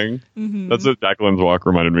laughing? Mm-hmm. That's what Jacqueline's walk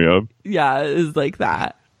reminded me of. Yeah, it is like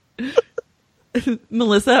that.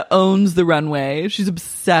 Melissa owns the runway. She's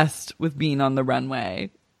obsessed with being on the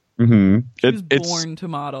runway. Mm-hmm. She was born to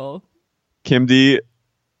model. Kim D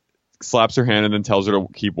slaps her hand and then tells her to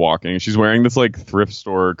keep walking. She's wearing this like thrift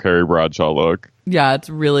store Carrie Bradshaw look. Yeah, it's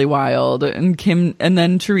really wild. And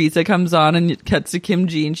then Teresa comes on and it cuts to Kim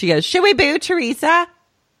G and she goes, "Should we boo Teresa?"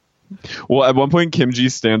 Well, at one point Kim G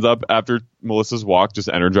stands up after Melissa's walk just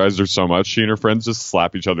energized her so much. She and her friends just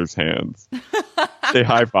slap each other's hands. They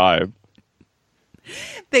high five.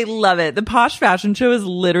 They love it. The Posh Fashion Show is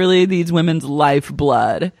literally these women's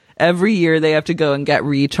lifeblood. Every year they have to go and get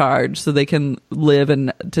recharged so they can live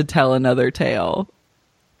and to tell another tale.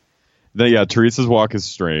 Teresa's walk is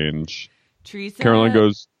strange. Teresa, Caroline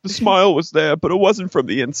goes, "The smile was there, but it wasn't from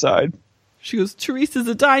the inside." She goes, "Teresa's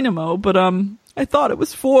a dynamo, but I thought it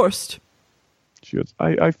was forced." She goes,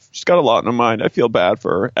 she's got a lot in her mind. I feel bad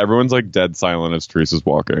for her. Everyone's like dead silent as Teresa's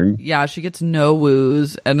walking. Yeah, she gets no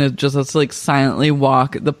woos and it just has to like silently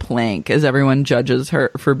walk the plank as everyone judges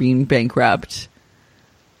her for being bankrupt.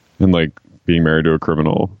 And like being married to a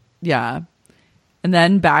criminal. Yeah. And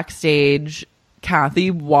then backstage, Kathy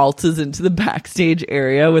waltzes into the backstage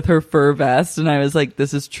area with her fur vest. And I was like,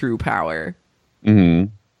 this is true power.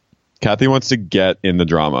 Mm-hmm. Kathy wants to get in the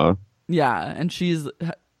drama. Yeah. And she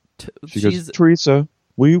goes, "Teresa,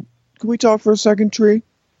 can we talk for a second, Tree?"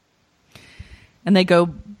 And they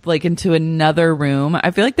go like into another room.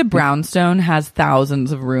 I feel like the brownstone has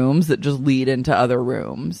thousands of rooms that just lead into other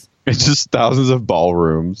rooms. It's just thousands of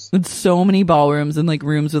ballrooms. It's so many ballrooms and like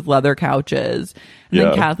rooms with leather couches. And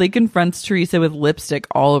then Kathy confronts Teresa with lipstick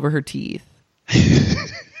all over her teeth.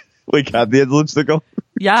 Wait, Kathy had lipstick on?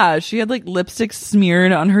 Yeah, she had like lipstick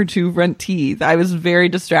smeared on her 2 front teeth. I was very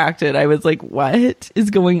distracted. I was like, what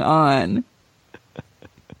is going on?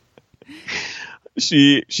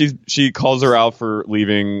 She calls her out for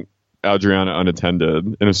leaving Adriana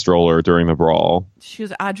unattended in a stroller during the brawl. She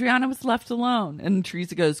goes, Adriana was left alone. And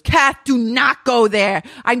Teresa goes, Kath, do not go there.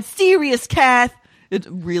 I'm serious, Kath. It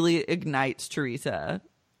really ignites Teresa.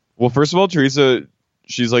 Well, first of all, Teresa,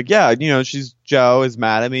 she's like, yeah, you know, Joe is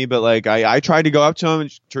mad at me, but like I tried to go up to him,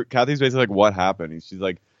 and Kathy's basically like, what happened? And she's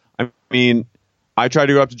like, I mean, I tried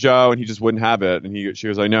to go up to Joe and he just wouldn't have it. And she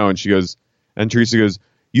goes, I know. And she goes, and Teresa goes,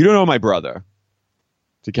 you don't know my brother.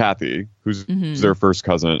 To Kathy, who's their first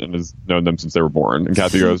cousin and has known them since they were born. And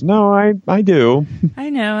Kathy goes, no, I do.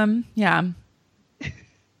 I know him. Yeah.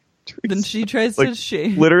 Then she tries to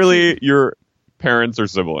shame. Literally, your parents are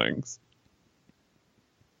siblings.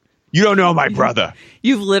 You don't know my brother.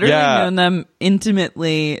 You've literally known them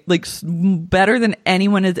intimately, like better than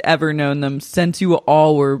anyone has ever known them since you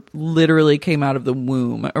all were literally came out of the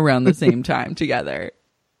womb around the same time together.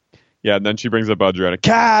 Yeah, and then she brings up Adriana.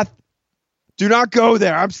 Kath! Do not go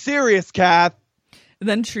there. I'm serious, Kath. And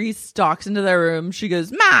then Tree stalks into their room. She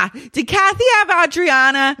goes, Ma, did Kathy have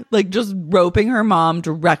Adriana? Like just roping her mom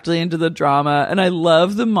directly into the drama. And I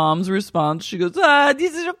love the mom's response. She goes,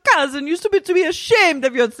 this is your cousin. You're supposed to be ashamed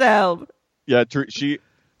of yourself. Yeah,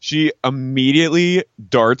 she immediately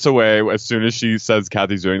darts away as soon as she says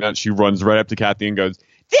Kathy's doing that. She runs right up to Kathy and goes,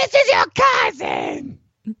 this is your cousin.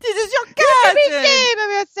 This is your cousin. You should be ashamed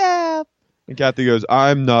of yourself. And Kathy goes,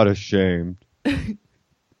 I'm not ashamed.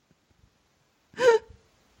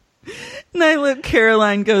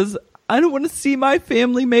 Caroline goes, I don't want to see my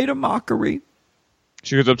family made a mockery.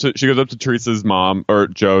 She goes up to Teresa's mom, or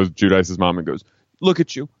Judice's mom, and goes, look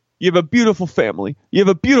at you. You have a beautiful family. You have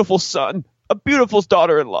a beautiful son, a beautiful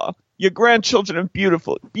daughter-in-law, your grandchildren, and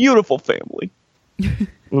beautiful family. I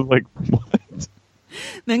was like, what?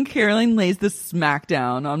 Then Caroline lays the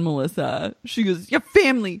smackdown on Melissa. She goes, your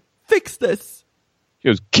family, fix this. She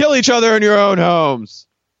goes, kill each other in your own homes.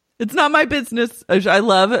 It's not my business. I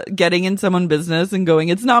love getting in someone's business and going,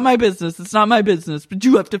 it's not my business. It's not my business, but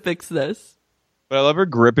you have to fix this. But I love her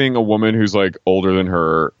gripping a woman who's like older than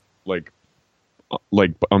her, like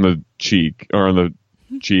on the cheek or on the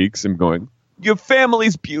cheeks and going, your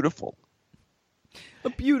family's beautiful.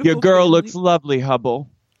 A beautiful Your girl family. looks lovely, Hubble.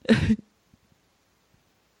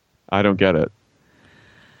 I don't get it.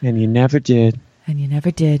 And you never did. And you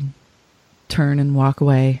never did. Turn and walk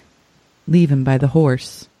away. Leave him by the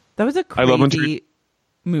horse. That was a crazy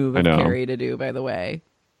move of Carrie to do, by the way.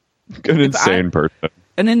 An insane person.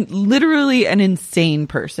 Literally an insane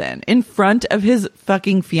person in front of his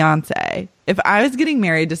fucking fiance. If I was getting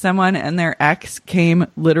married to someone and their ex came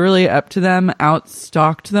literally up to them,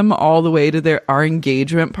 outstalked them all the way to our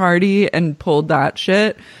engagement party and pulled that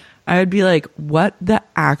shit, I would be like, what the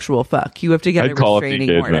actual fuck? You have to get a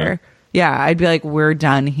restraining order. Yeah, I'd be like, we're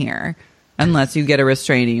done here. Unless you get a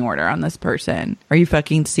restraining order on this person. Are you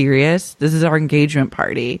fucking serious? This is our engagement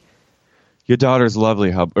party. Your daughter's lovely,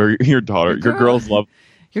 Hubble. Or your girl's love.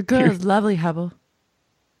 Your girl is lovely, Hubble.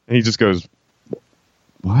 And he just goes,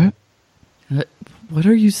 what? What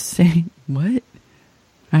are you saying? What?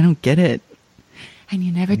 I don't get it. And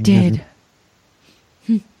you never did.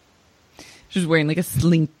 She's wearing like a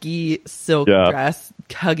slinky silk dress,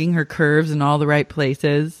 hugging her curves in all the right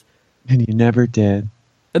places. And you never did.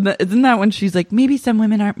 Isn't that when she's like, maybe some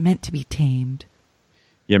women aren't meant to be tamed?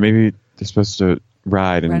 Yeah, maybe they're supposed to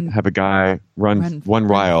ride and have a guy run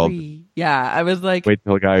wild. Free. Yeah, I was like, wait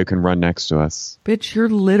till a guy who can run next to us. Bitch, you're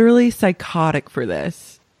literally psychotic for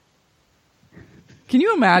this. Can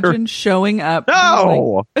you imagine showing up?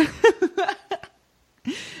 No!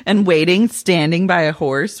 And standing by a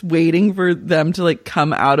horse, waiting for them to like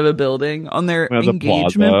come out of a building on their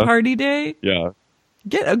engagement party day? Yeah.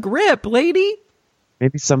 Get a grip, lady.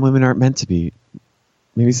 Maybe some women aren't meant to be.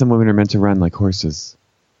 Maybe some women are meant to run like horses.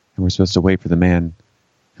 And we're supposed to wait for the man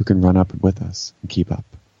who can run up with us and keep up.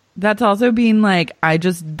 That's also being like,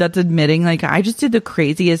 that's admitting like, I just did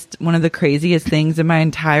one of the craziest things in my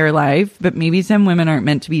entire life. But maybe some women aren't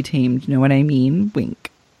meant to be tamed. You know what I mean? Wink.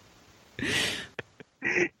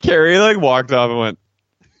 Carrie like walked off and went,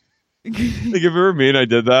 like if it were me and I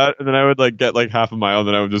did that, and then I would like get like half a mile, and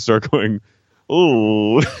then I would just start going,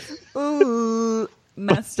 ooh. Ooh.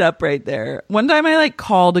 messed up right there. One time I like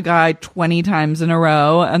called a guy 20 times in a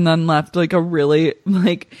row and then left like a really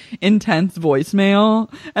like intense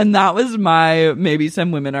voicemail. And that was my maybe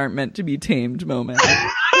some women aren't meant to be tamed moment.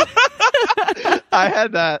 I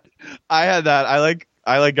had that.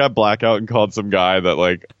 I got blackout and called some guy that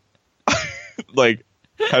like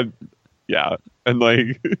had, yeah. And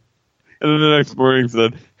like, and then the next morning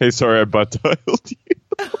said, "Hey, sorry, I butt dialed you."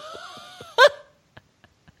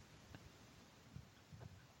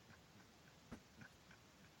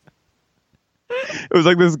 It was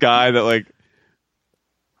like this guy that like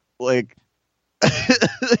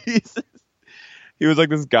he was like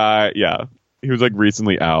this guy. Yeah. He was like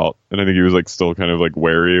recently out, and I think he was like still kind of like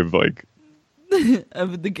wary of like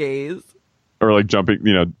of the gays, or like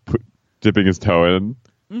jumping, dipping his toe in,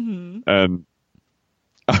 and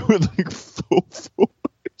I would like full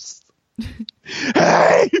force.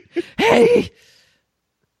 Hey,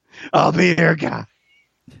 I'll be your guy.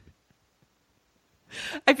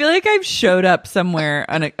 I feel like I've showed up somewhere.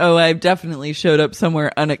 I've definitely showed up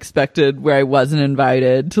somewhere unexpected where I wasn't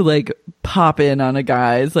invited to like pop in on a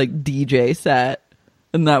guy's like DJ set,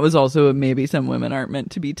 and that was also a maybe some women aren't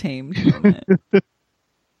meant to be tamed moment.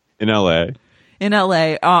 In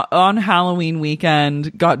LA on Halloween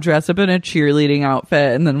weekend, got dressed up in a cheerleading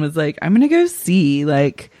outfit, and then was like, I'm gonna go see,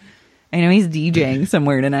 like, I know he's DJing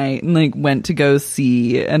somewhere tonight, and like went to go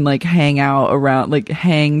see and like hang out around, like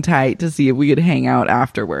hang tight to see if we could hang out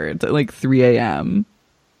afterwards at like 3 a.m.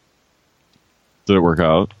 Did it work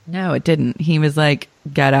out? No, it didn't. He was like,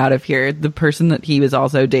 get out of here. The person that he was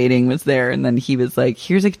also dating was there, and then he was like,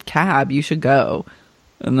 here's a cab, you should go.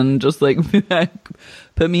 And then just like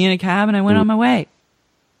put me in a cab, and I went on my way.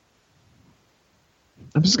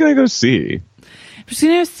 I'm just gonna go see. Just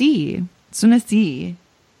gonna see.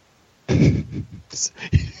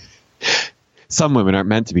 Some women aren't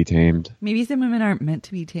meant to be tamed. Maybe some women aren't meant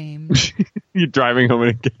to be tamed. You're driving home in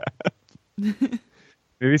a cab.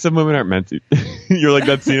 Maybe some women aren't meant to. You're like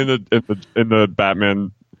that scene in the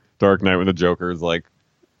Batman Dark Knight when the Joker is like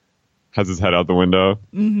has his head out the window.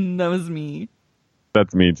 That was me.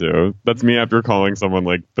 That's me too. That's me after calling someone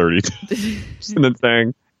like 30 times and then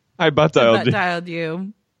saying, "I butt dialed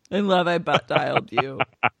you." I love I butt dialed you.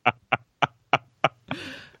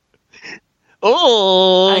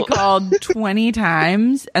 Oh, I called 20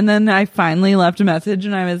 times, and then I finally left a message,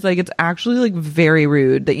 and I was like, it's actually like very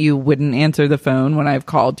rude that you wouldn't answer the phone when I've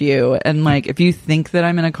called you, and like if you think that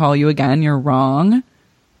I'm going to call you again, you're wrong.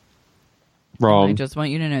 I just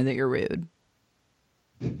want you to know that you're rude.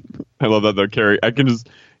 I love that though, Carrie. I can just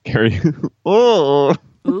carry. Oh.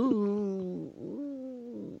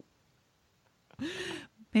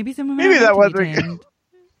 Maybe someone. Maybe that wasn't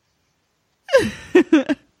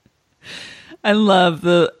good. I love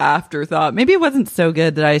the afterthought. Maybe it wasn't so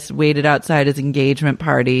good that I waited outside his engagement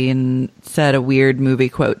party and said a weird movie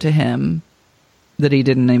quote to him that he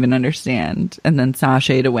didn't even understand, and then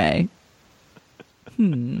sashayed away.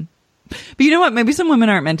 But you know what? Maybe some women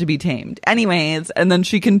aren't meant to be tamed. Anyways, and then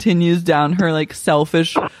she continues down her like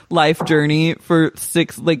selfish life journey for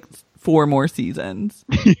 4 more seasons.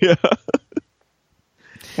 Yeah.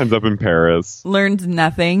 Ends up in Paris. Learns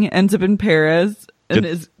nothing. Ends up in Paris. And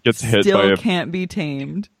gets hit still can't be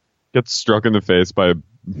tamed. Gets struck in the face by a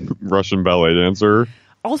Russian ballet dancer.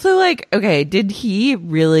 Also, like, okay, did he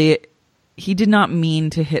really? He did not mean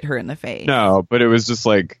to hit her in the face. No, but it was just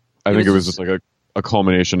like I think it was just like a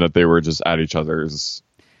culmination that they were just at each other's.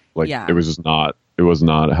 Like, yeah. It was not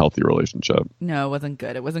a healthy relationship. No, it wasn't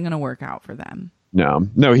good. It wasn't going to work out for them. No.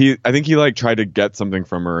 I think he like tried to get something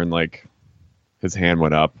from her and like. His hand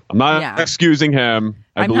went up. I'm not excusing him.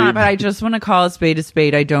 I'm not, but I just want to call a spade a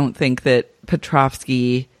spade. I don't think that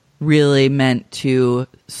Petrovsky really meant to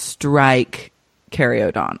strike Carrie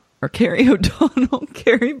O'Donnell.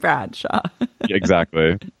 Carrie Bradshaw. Yeah,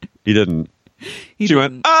 exactly. He didn't. She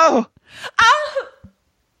went, oh!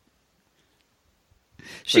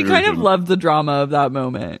 She kind of loved the drama of that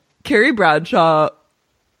moment. Carrie Bradshaw,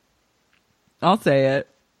 I'll say it.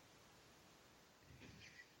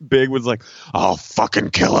 Big was like, I'll fucking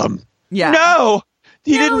kill him. Yeah. No!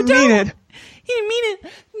 He didn't mean it. He didn't mean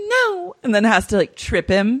it. No. And then has to like trip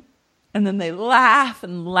him. And then they laugh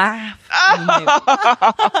and laugh.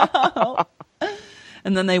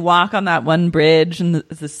 And then they walk on that one bridge and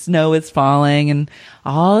the snow is falling and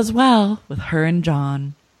all is well with her and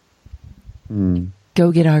John.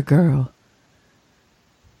 Go get our girl.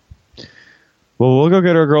 Well, we'll go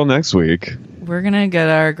get our girl next week. We're going to get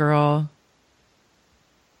our girl.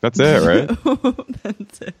 That's it, right?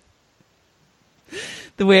 That's it.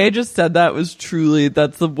 The way I just said that was truly,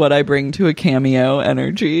 that's what I bring to a cameo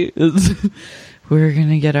energy is we're going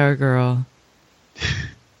to get our girl.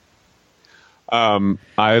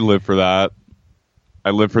 I live for that. I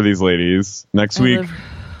live for these ladies. Next week,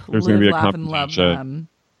 there's going to be a competition.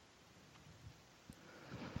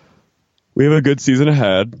 We have a good season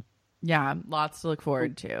ahead. Yeah, lots to look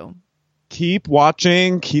forward to. Keep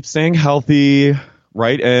watching. Keep staying healthy.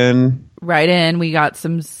 Write in. We got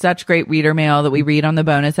such great reader mail that we read on the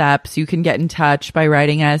bonus apps. You can get in touch by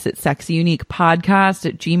writing us at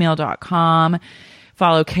sexyuniquepodcast@gmail.com.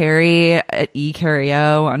 Follow Carrie at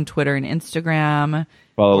eCarrio on Twitter and Instagram.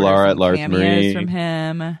 Follow Laura at Lars Marie. From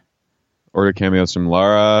him. Order cameos from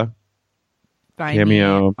Laura. Find me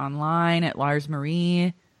online at Lars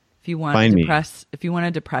Marie. If you want if you want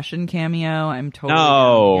a depression cameo, I'm totally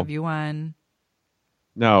down to give you one.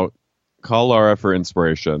 No. Call Laura for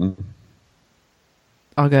inspiration.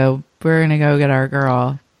 We're gonna go get our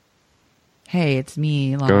girl. Hey, it's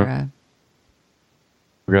me, Laura.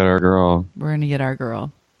 We got our girl. We're gonna get our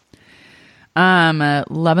girl.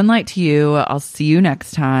 Love and light to you. I'll see you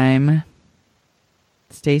next time.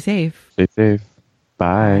 Stay safe. Stay safe.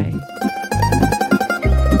 Bye.